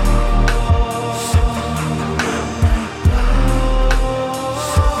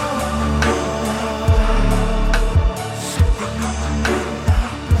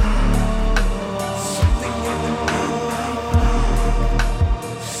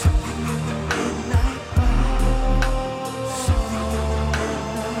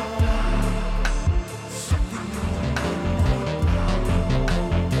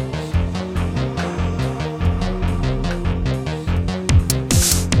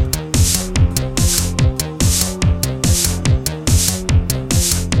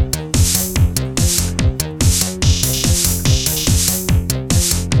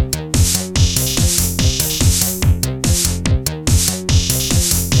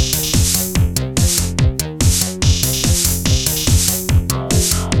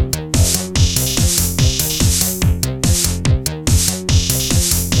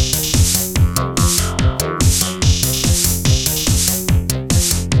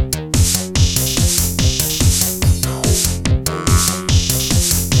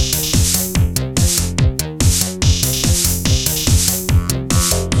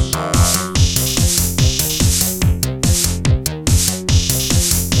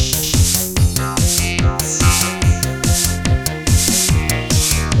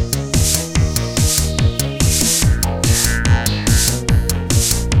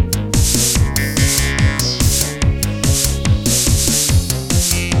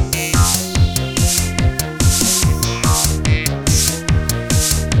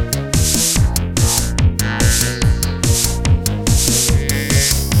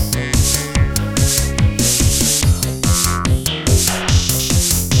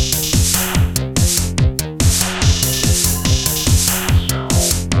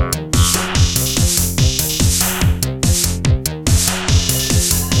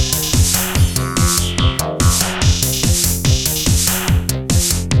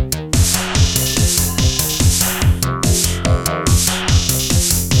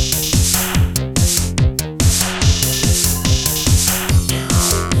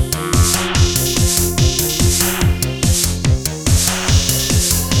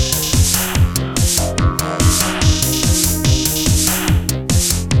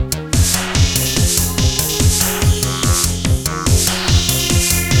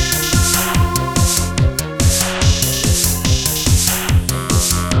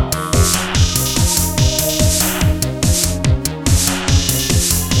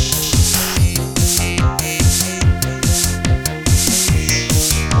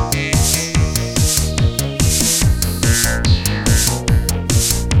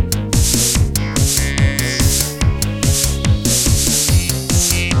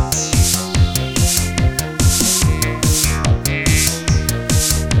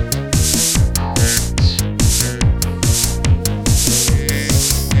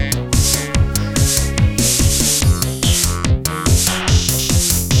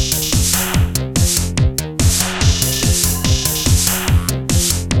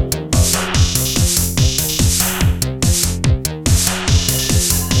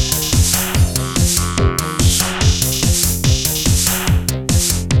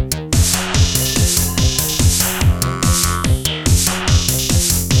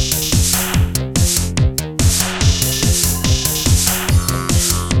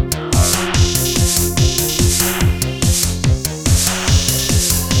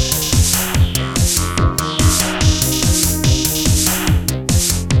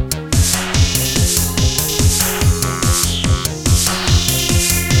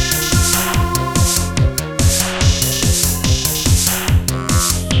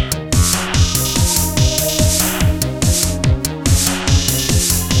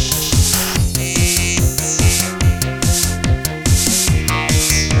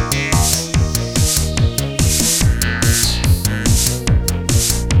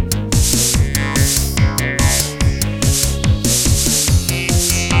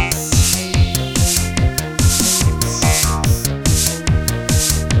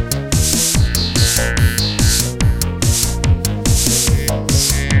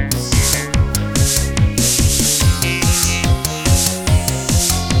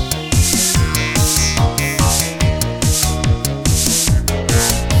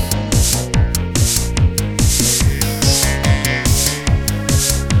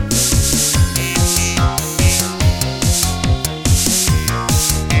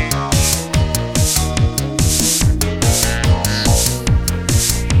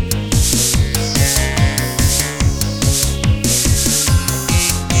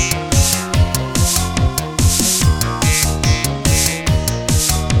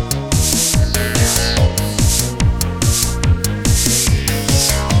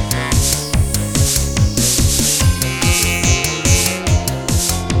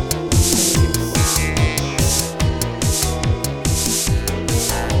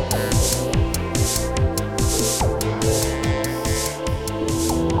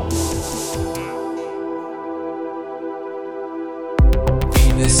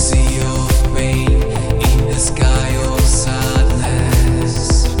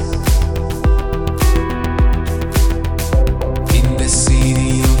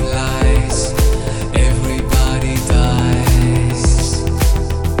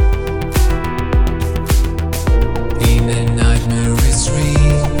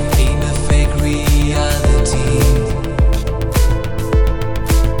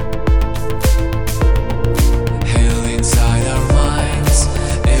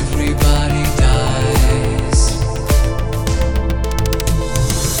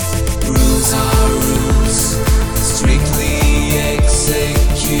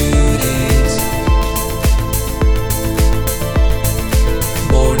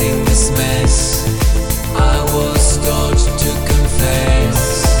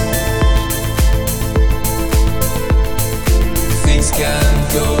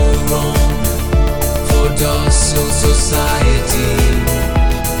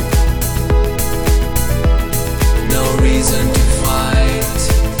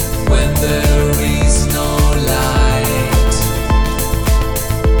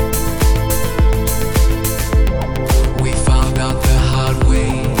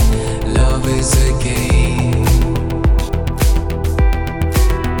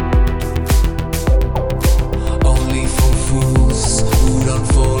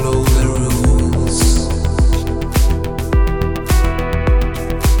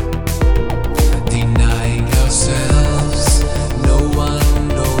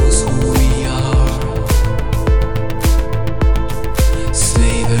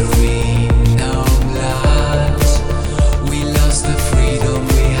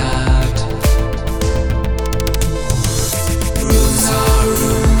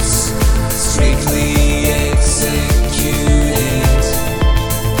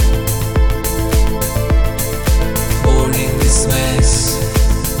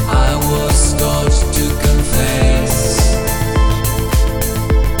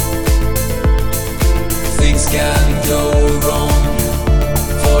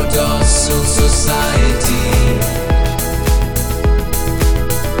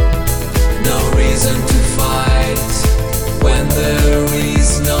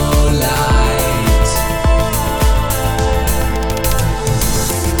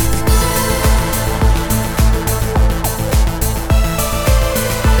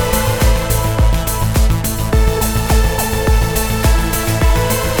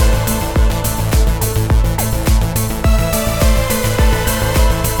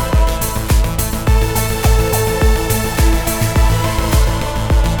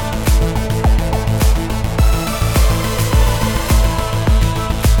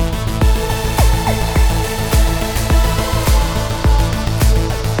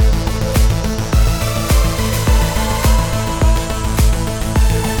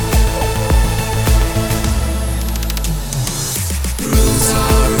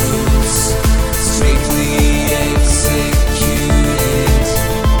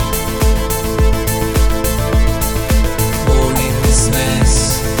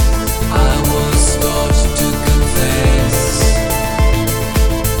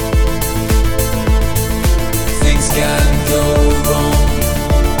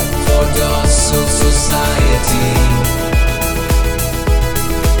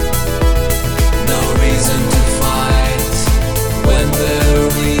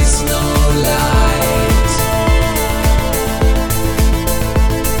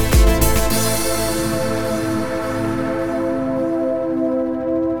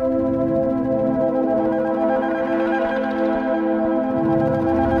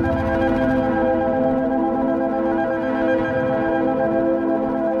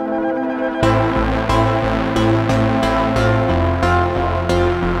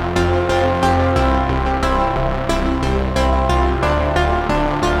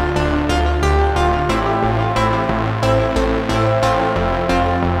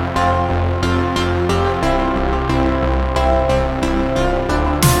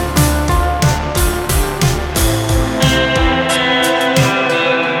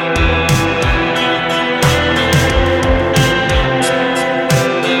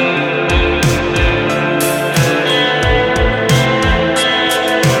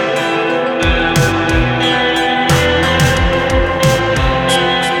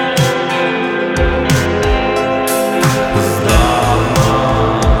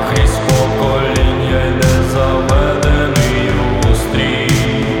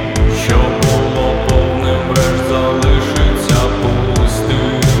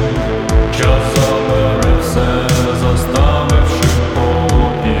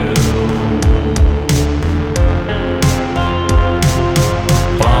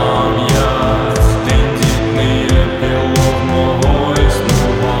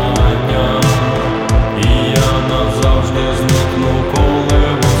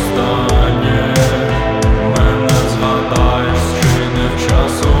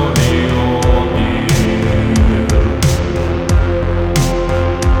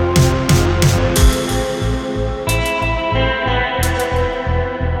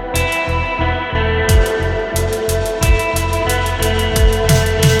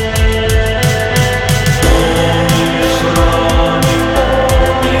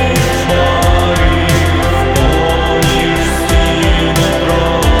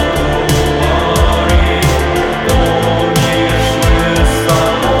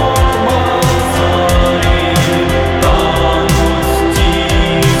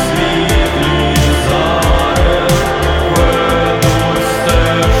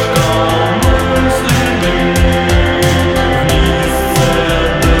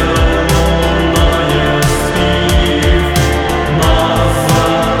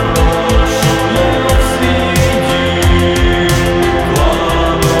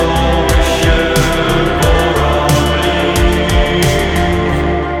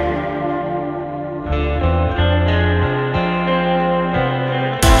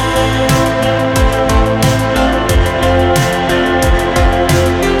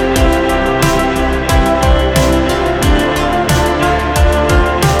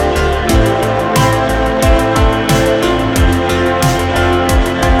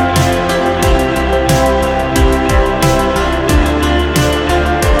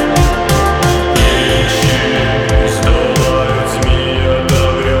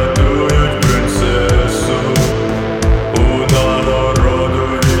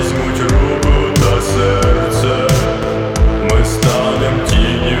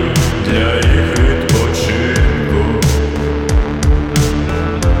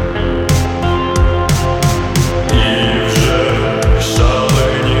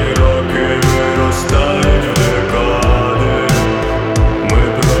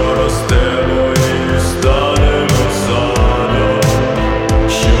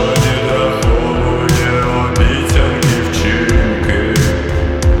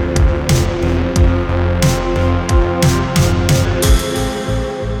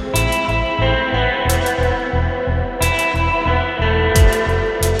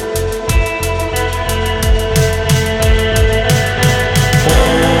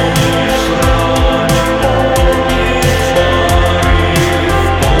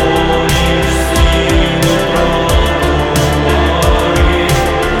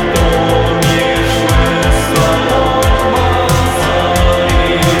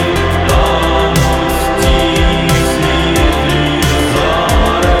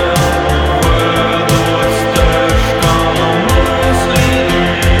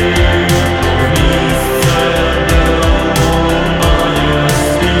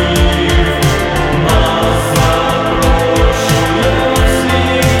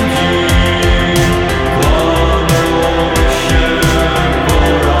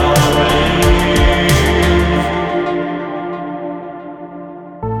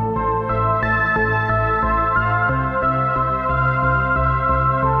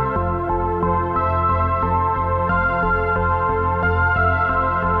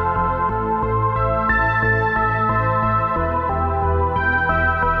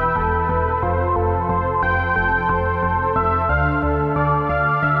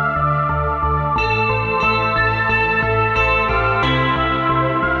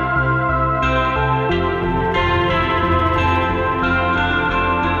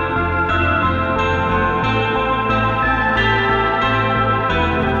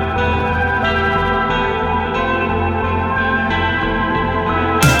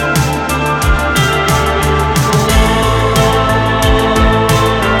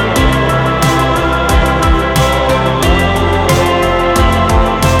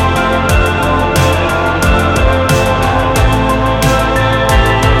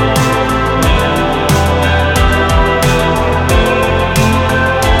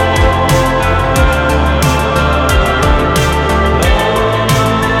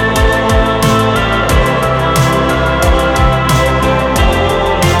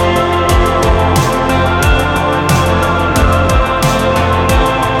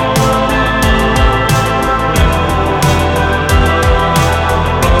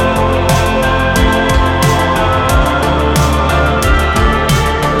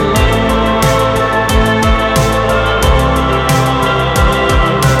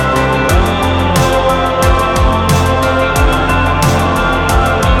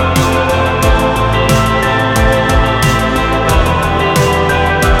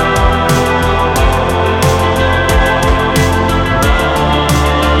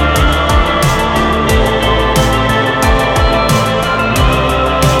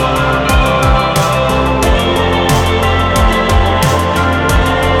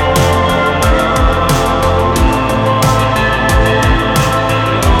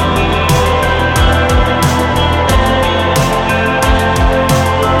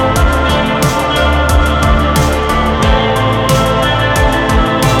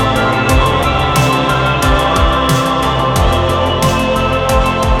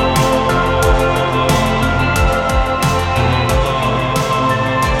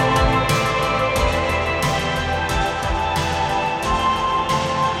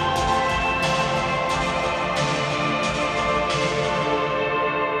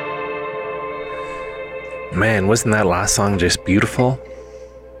 Man, wasn't that last song just beautiful?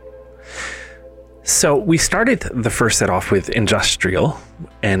 So we started the first set off with Industrial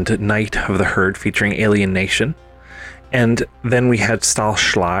and Night of the Herd featuring Alien Nation. And then we had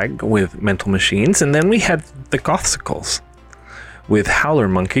Stahlschlag with Mental Machines. And then we had the Gothicals with Howler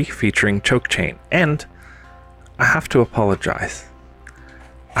Monkey featuring Choke Chain. And I have to apologize.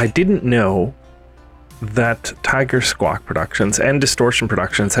 I didn't know that Tiger Squawk Productions and Distortion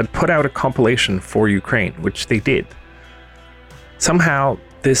Productions had put out a compilation for Ukraine, which they did. Somehow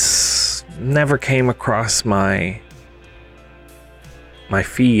this never came across my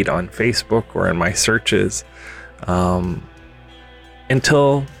feed on Facebook or in my searches until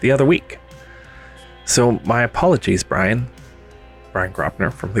the other week. So my apologies, Brian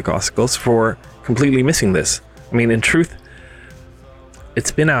Gropner from the Gospels, for completely missing this. I mean, in truth,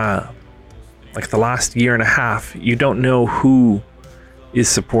 it's been like the last year and a half. You don't know who is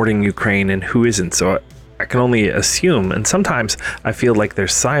supporting Ukraine and who isn't. So I can only assume. And sometimes I feel like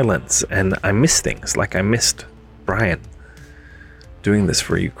there's silence and I miss things. Like I missed Brian doing this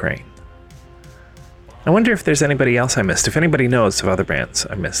for Ukraine. I wonder if there's anybody else I missed. If anybody knows of other bands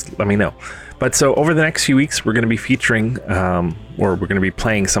I missed, let me know. But so over the next few weeks, we're going to be featuring, or we're going to be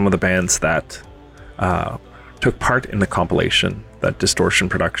playing some of the bands that took part in the compilation that Distortion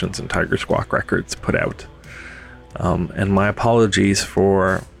Productions and Tiger Squawk Records put out. And my apologies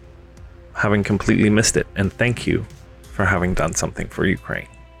for having completely missed it. And thank you for having done something for Ukraine.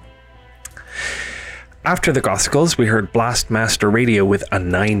 After the Gospels, we heard Blastmaster Radio with a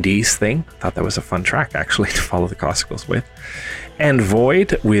 90s thing. Thought that was a fun track, actually, to follow the Gospels with. And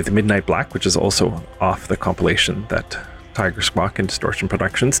Void with Midnight Black, which is also off the compilation that Tiger Squawk and Distortion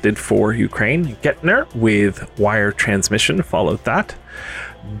Productions did for Ukraine. Getner with Wire Transmission followed that.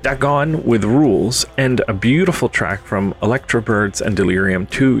 Dagon with Rules, and a beautiful track from Electrobirds and Delirium,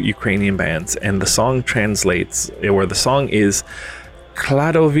 two Ukrainian bands. And the song translates, or the song is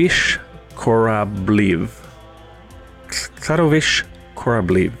Kladovish Korabliv. Kladovish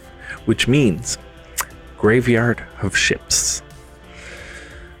Korabliv, which means Graveyard of Ships.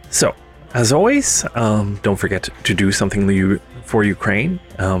 So, as always, don't forget to do something for Ukraine.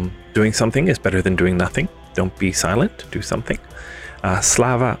 Doing something is better than doing nothing. Don't be silent. Do something.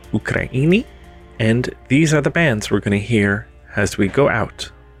 Slava Ukraini. And these are the bands we're going to hear as we go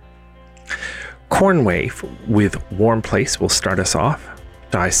out. Cornwave with Warm Place will start us off.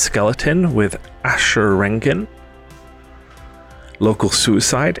 Die Skeleton with Asher Rengen. Local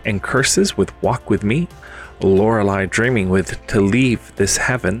Suicide and Curses with Walk With Me. Lorelei Dreaming with To Leave This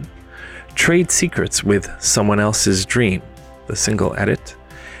Heaven. Trade Secrets with Someone Else's Dream, the single edit.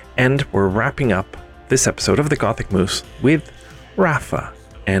 And we're wrapping up this episode of the Gothic Moose with Rafa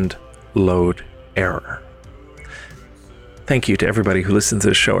and Load Error. Thank you to everybody who listens to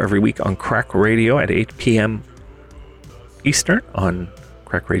this show every week on Crack Radio at 8 p.m. Eastern on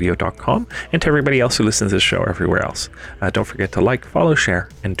crackradio.com, and to everybody else who listens to this show everywhere else. Don't forget to like, follow, share,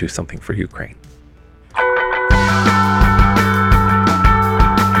 and do something for Ukraine. Back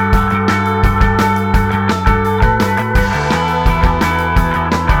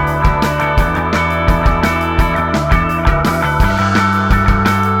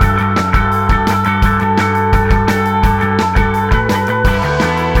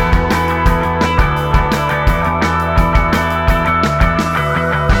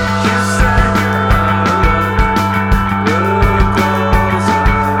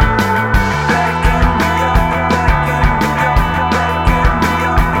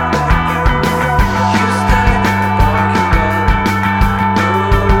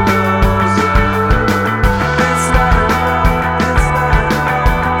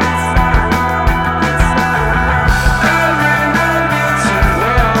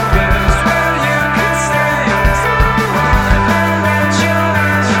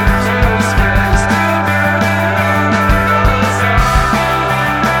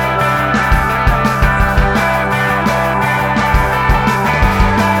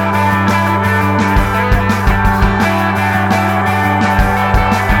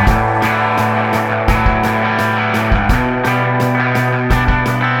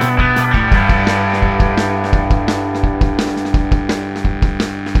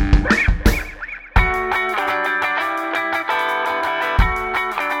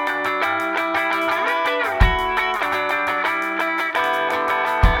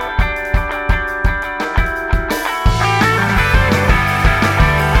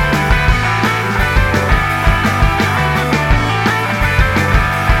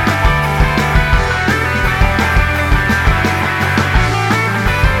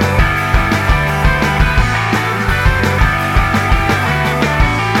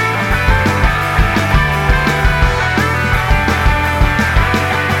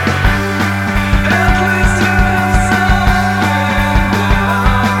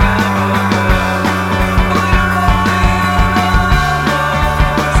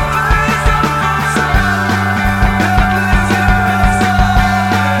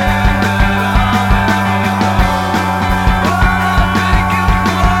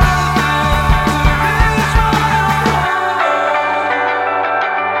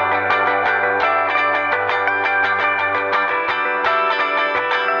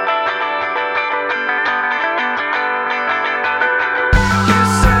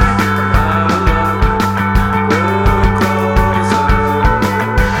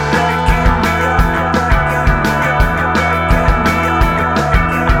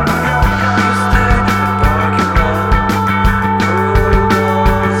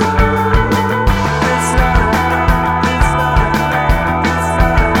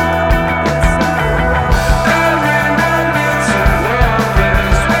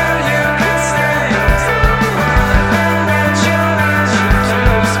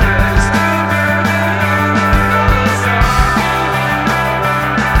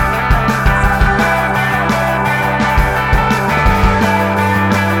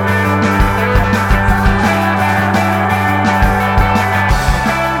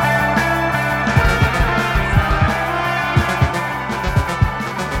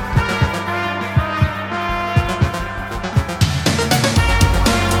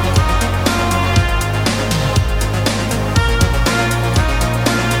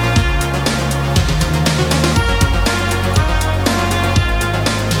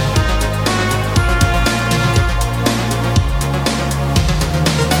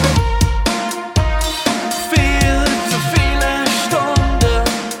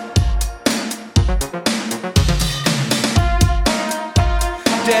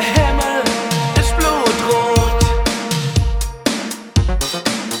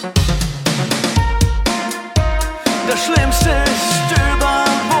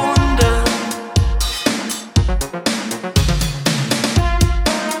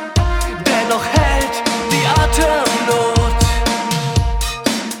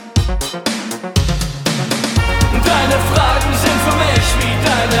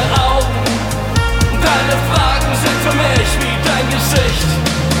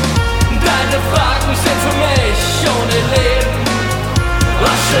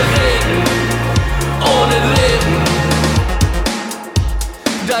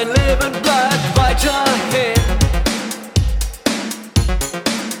Dein Leben bleibt weiterhin.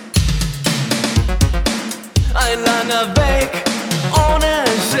 Ein langer Weg ohne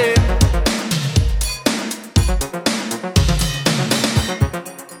Sinn.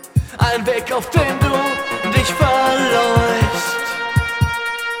 Ein Weg, auf dem du dich verläufst.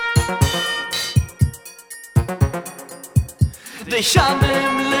 Dich an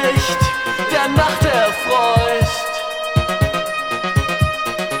dem Licht der Nacht erfreust.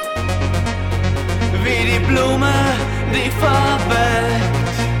 Wie die Blume, die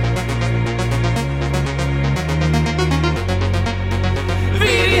verwelkt.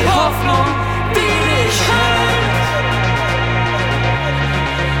 Wie die Hoffnung, die dich hält.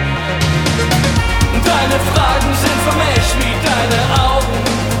 Deine Fragen sind für mich wie deine Augen.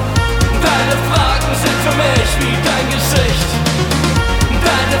 Deine Fragen sind für mich wie dein Gesicht.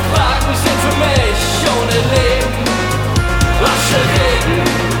 Deine Fragen sind für mich ohne Leben. Asche Regen,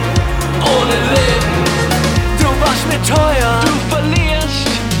 ohne Leben. Du warst mir teuer, du verlierst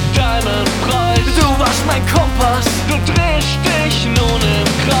deinen Preis. Du warst mein Kompass, du drehst dich nun im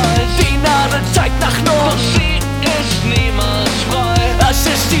Kreis. Die Nadel zeigt nach Norden, doch sie ist niemals frei. Es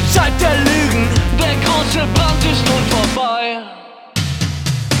ist die Zeit der Lügen, der große Brand ist nun vorbei.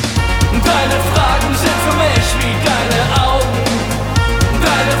 Deine Fragen sind für mich wie deine Augen.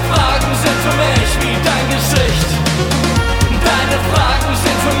 Deine Fragen sind für mich wie dein Gesicht. Deine Fragen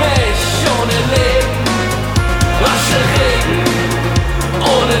sind für mich ohne Leben. Asche Regen,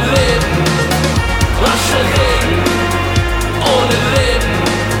 ohne Leben. Asche Regen, ohne Leben.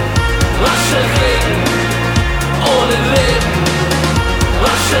 Asche Regen, ohne Leben.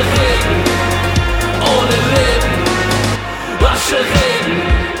 Asche Regen, ohne Leben. Asche Regen,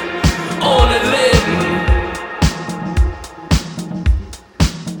 ohne Leben.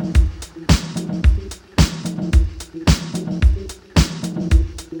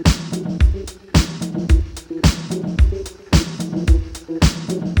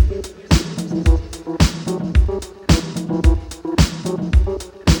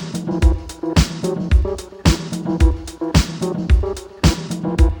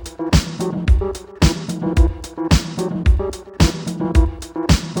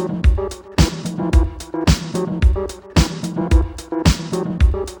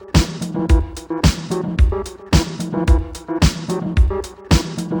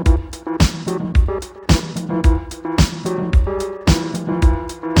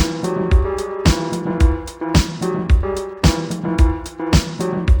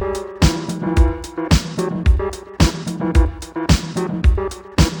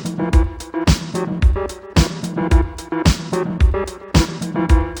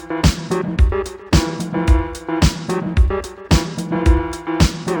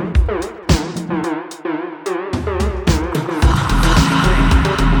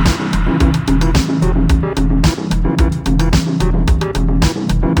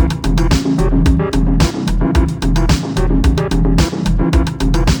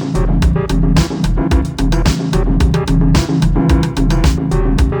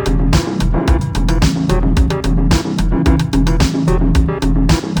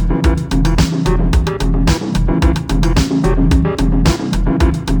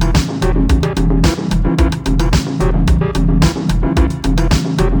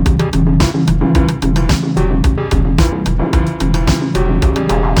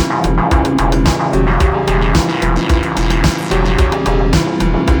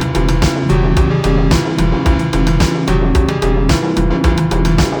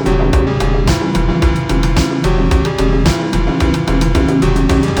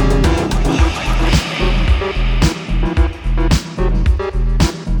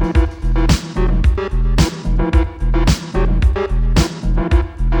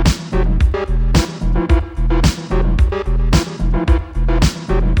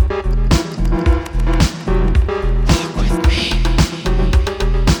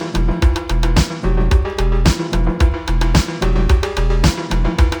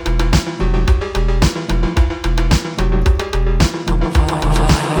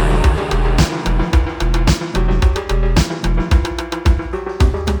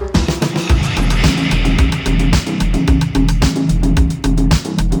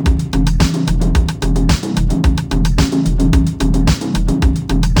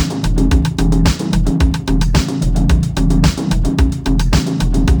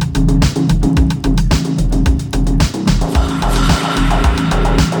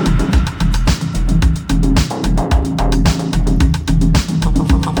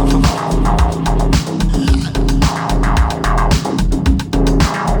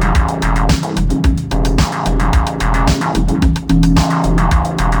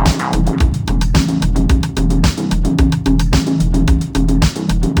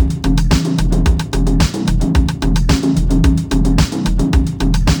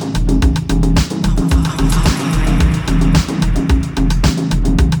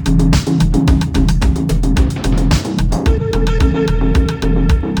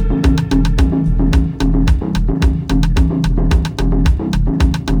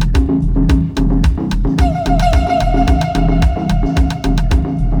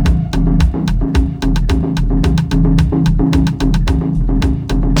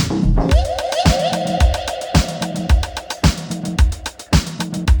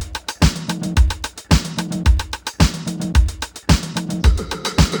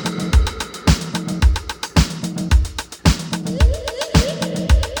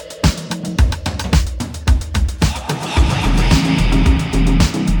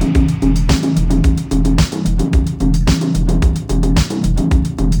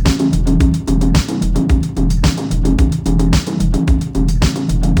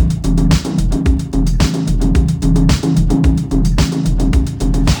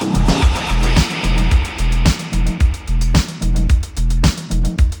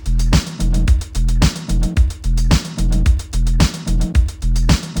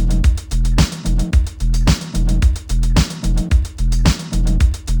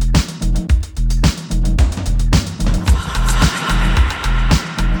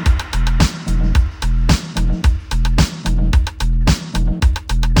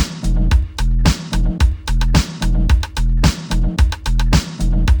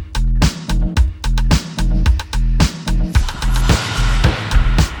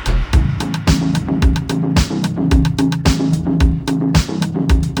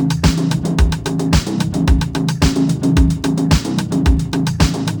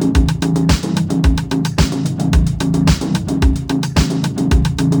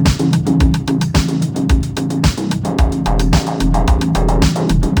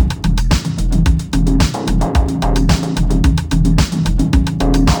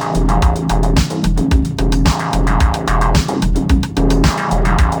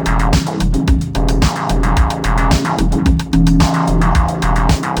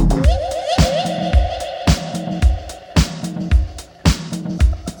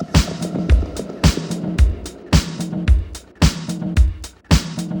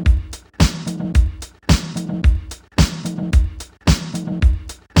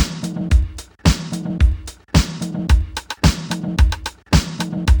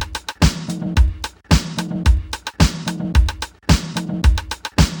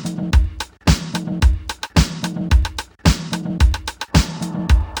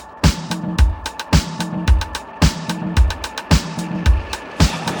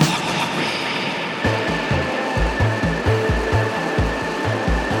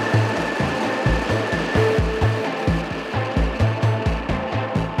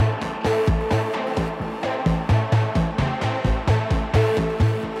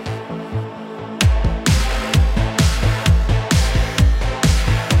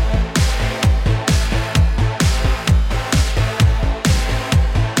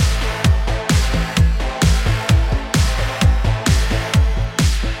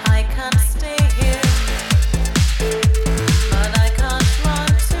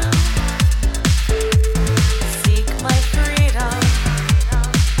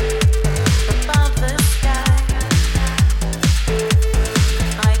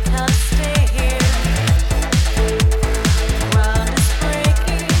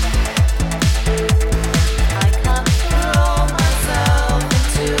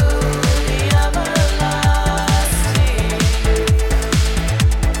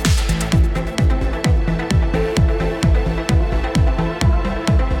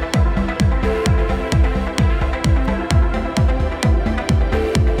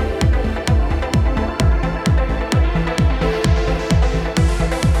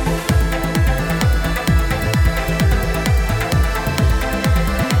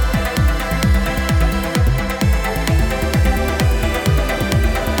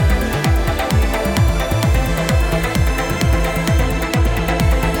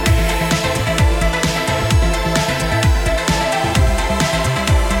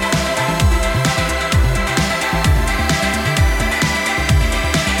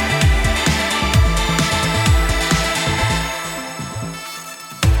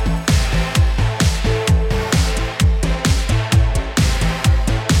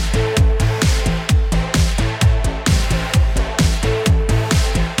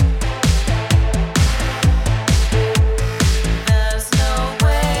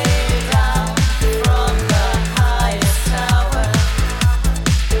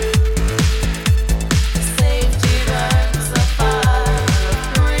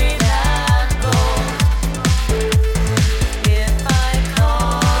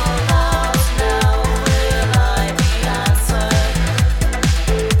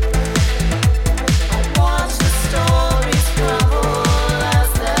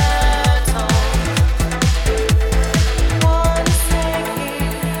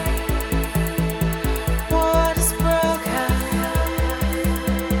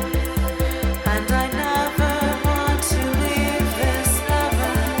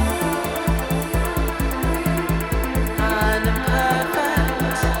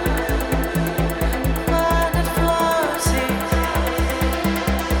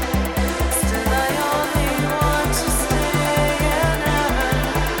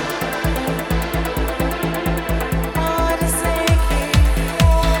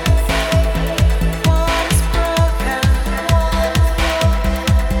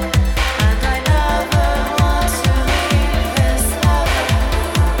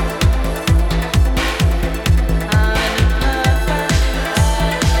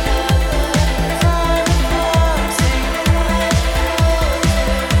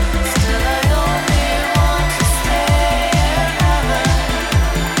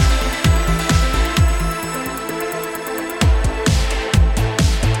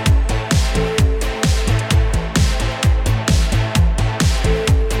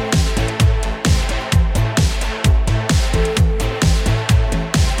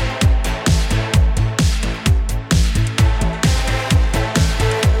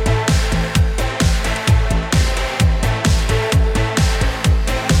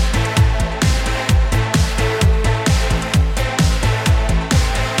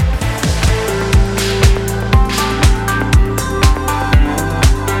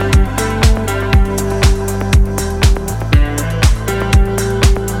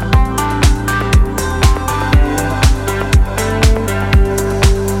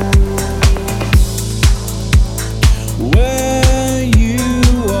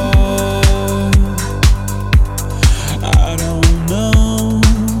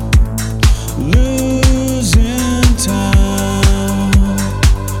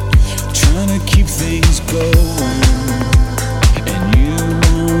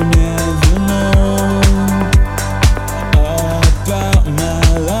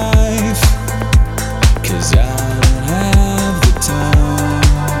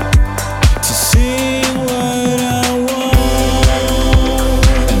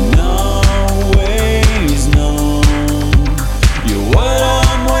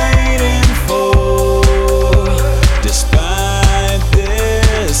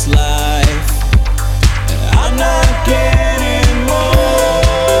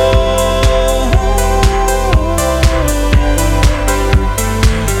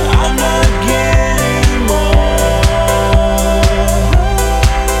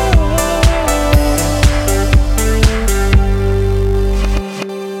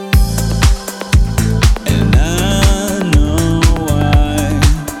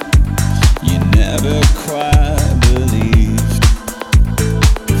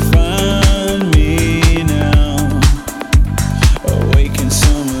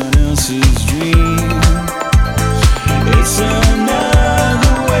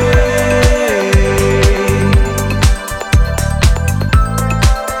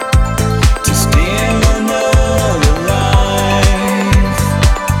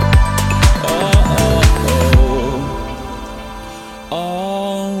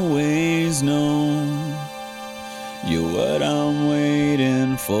 always known you're what I'm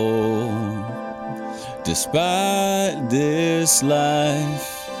waiting for. Despite this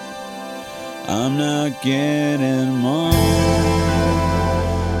life, I'm not getting more.